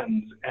different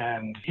lens.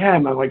 And yeah,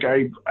 man, like,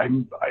 I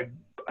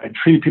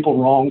treated people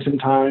wrong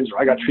sometimes,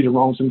 or I got treated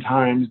wrong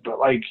sometimes. But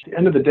like, at the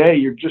end of the day,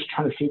 you're just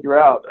trying to figure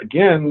out,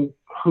 again,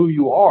 who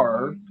you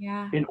are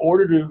in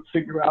order to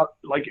figure out,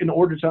 like, in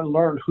order to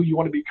learn who you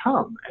want to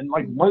become. And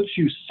like, once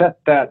you set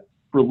that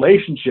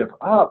relationship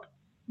up,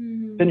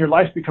 then your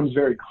life becomes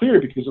very clear,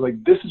 because you're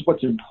like, this is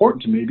what's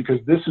important to me because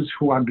this is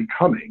who I'm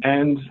becoming.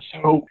 And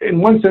so in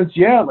one sense,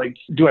 yeah, like,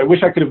 do I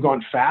wish I could have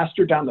gone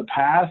faster down the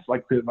path?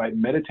 Like, could have I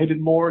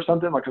meditated more or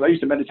something? Like, cause I used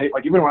to meditate,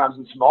 like even when I was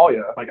in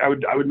Somalia, like I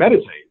would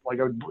meditate, like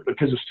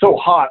because it was so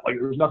hot, like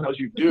there was nothing else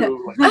you could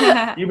do.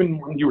 Like, even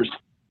when you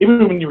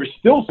were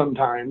still,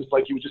 sometimes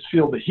like you would just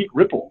feel the heat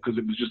ripple, because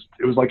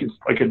it was like, it's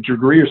like a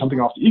degree or something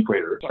off the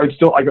equator.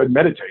 So I would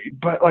meditate,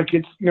 but like,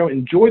 it's, you know,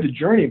 enjoy the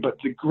journey. But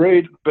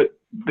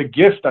the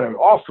gift that I would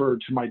offer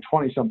to my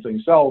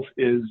 20-something self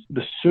is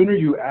the sooner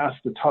you ask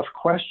the tough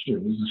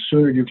questions, the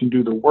sooner you can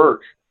do the work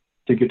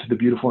to get to the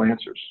beautiful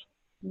answers.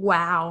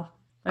 Wow.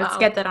 Let's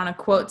get that on a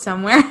quote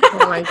somewhere.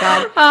 Oh my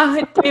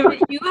God.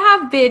 David, you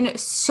have been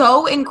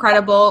so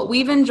incredible.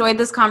 We've enjoyed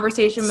this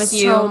conversation with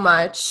you.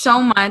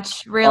 So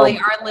much. Really,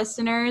 our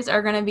listeners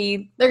are going to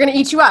be... They're going to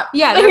eat you up.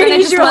 Yeah, they're going to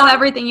just love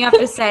everything you have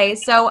to say.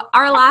 So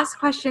our last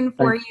question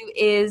for you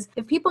is,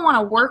 if people want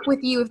to work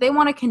with you, if they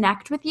want to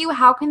connect with you,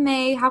 how can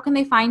they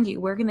find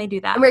you? Where can they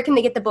do that? And where can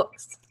they get the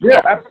books?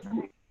 Yeah,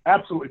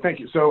 absolutely. Thank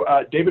you. So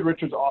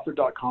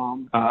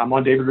DavidRichardsAuthor.com. I'm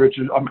on David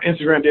Richards. I'm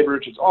Instagram, David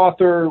Richards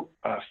Author.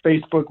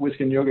 Facebook,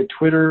 Whiskey and Yoga.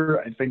 Twitter,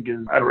 I think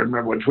I don't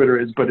remember what Twitter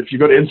is, but if you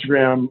go to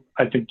Instagram,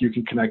 I think you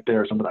can connect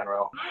there or something. I don't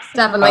know.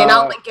 Definitely. And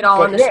I'll link it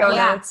all in the show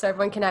notes so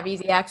everyone can have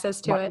easy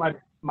access to it.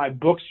 My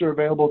books are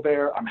available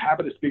there. I'm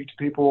happy to speak to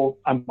people.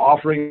 I'm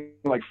offering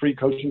like free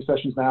coaching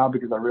sessions now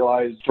because I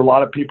realize for a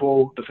lot of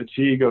people, the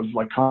fatigue of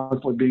like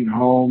constantly being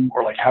home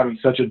or like having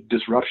such a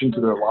disruption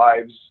to their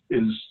lives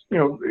is,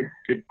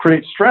 it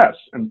creates stress.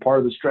 And part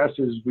of the stress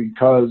is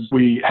because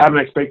we have an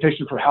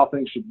expectation for how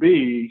things should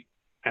be,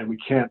 and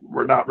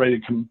we're not ready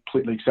to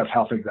completely accept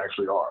how things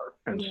actually are.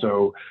 And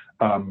so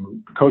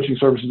coaching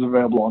services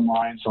available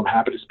online. So I'm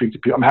happy to speak to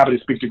people. I'm happy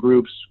to speak to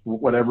groups,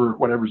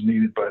 whatever's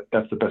needed, but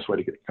that's the best way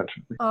to get in touch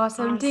with me.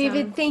 Awesome.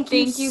 David, thank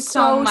you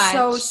so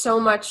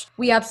much.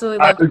 We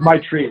absolutely love it. It's my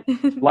treat.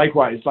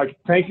 Likewise.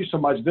 Thank you so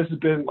much. This has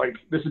been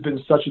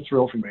such a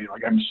thrill for me.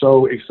 I'm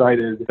so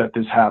excited that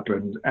this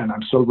happened, and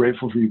I'm so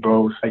grateful for you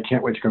both. I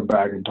can't wait to come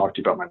back and talk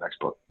to you about my next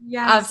book.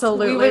 Yes,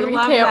 absolutely. We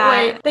can't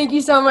wait. Thank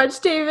you so much,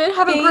 David.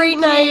 Have a great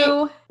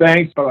night.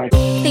 Thanks. Bye-bye.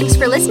 Thanks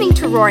for listening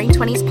to Roaring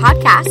 20s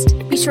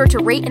podcast. Be sure to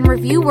rate and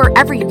review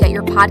wherever you get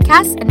your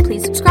podcasts, and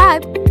please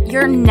subscribe.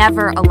 You're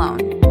never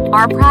alone.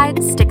 Our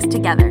pride sticks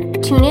together.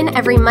 Tune in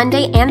every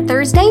Monday and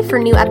Thursday for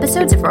new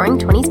episodes of Roaring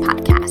 20s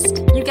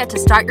podcast. You get to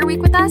start your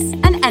week with us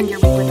and end your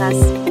week with us.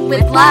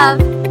 With love,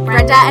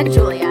 Brenda and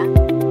Julia.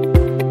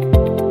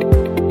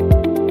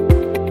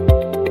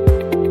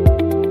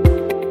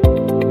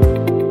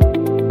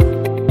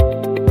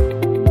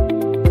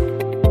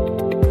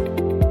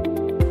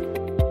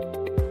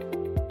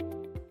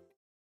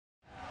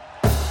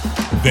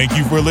 Thank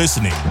you for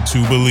listening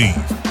to Believe.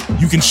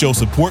 You can show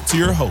support to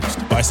your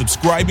host by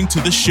subscribing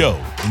to the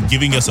show and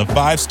giving us a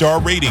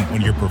 5-star rating on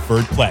your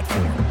preferred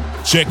platform.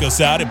 Check us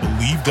out at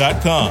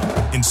Believe.com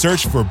and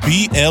search for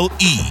BLEAV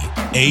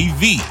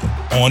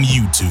on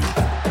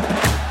YouTube.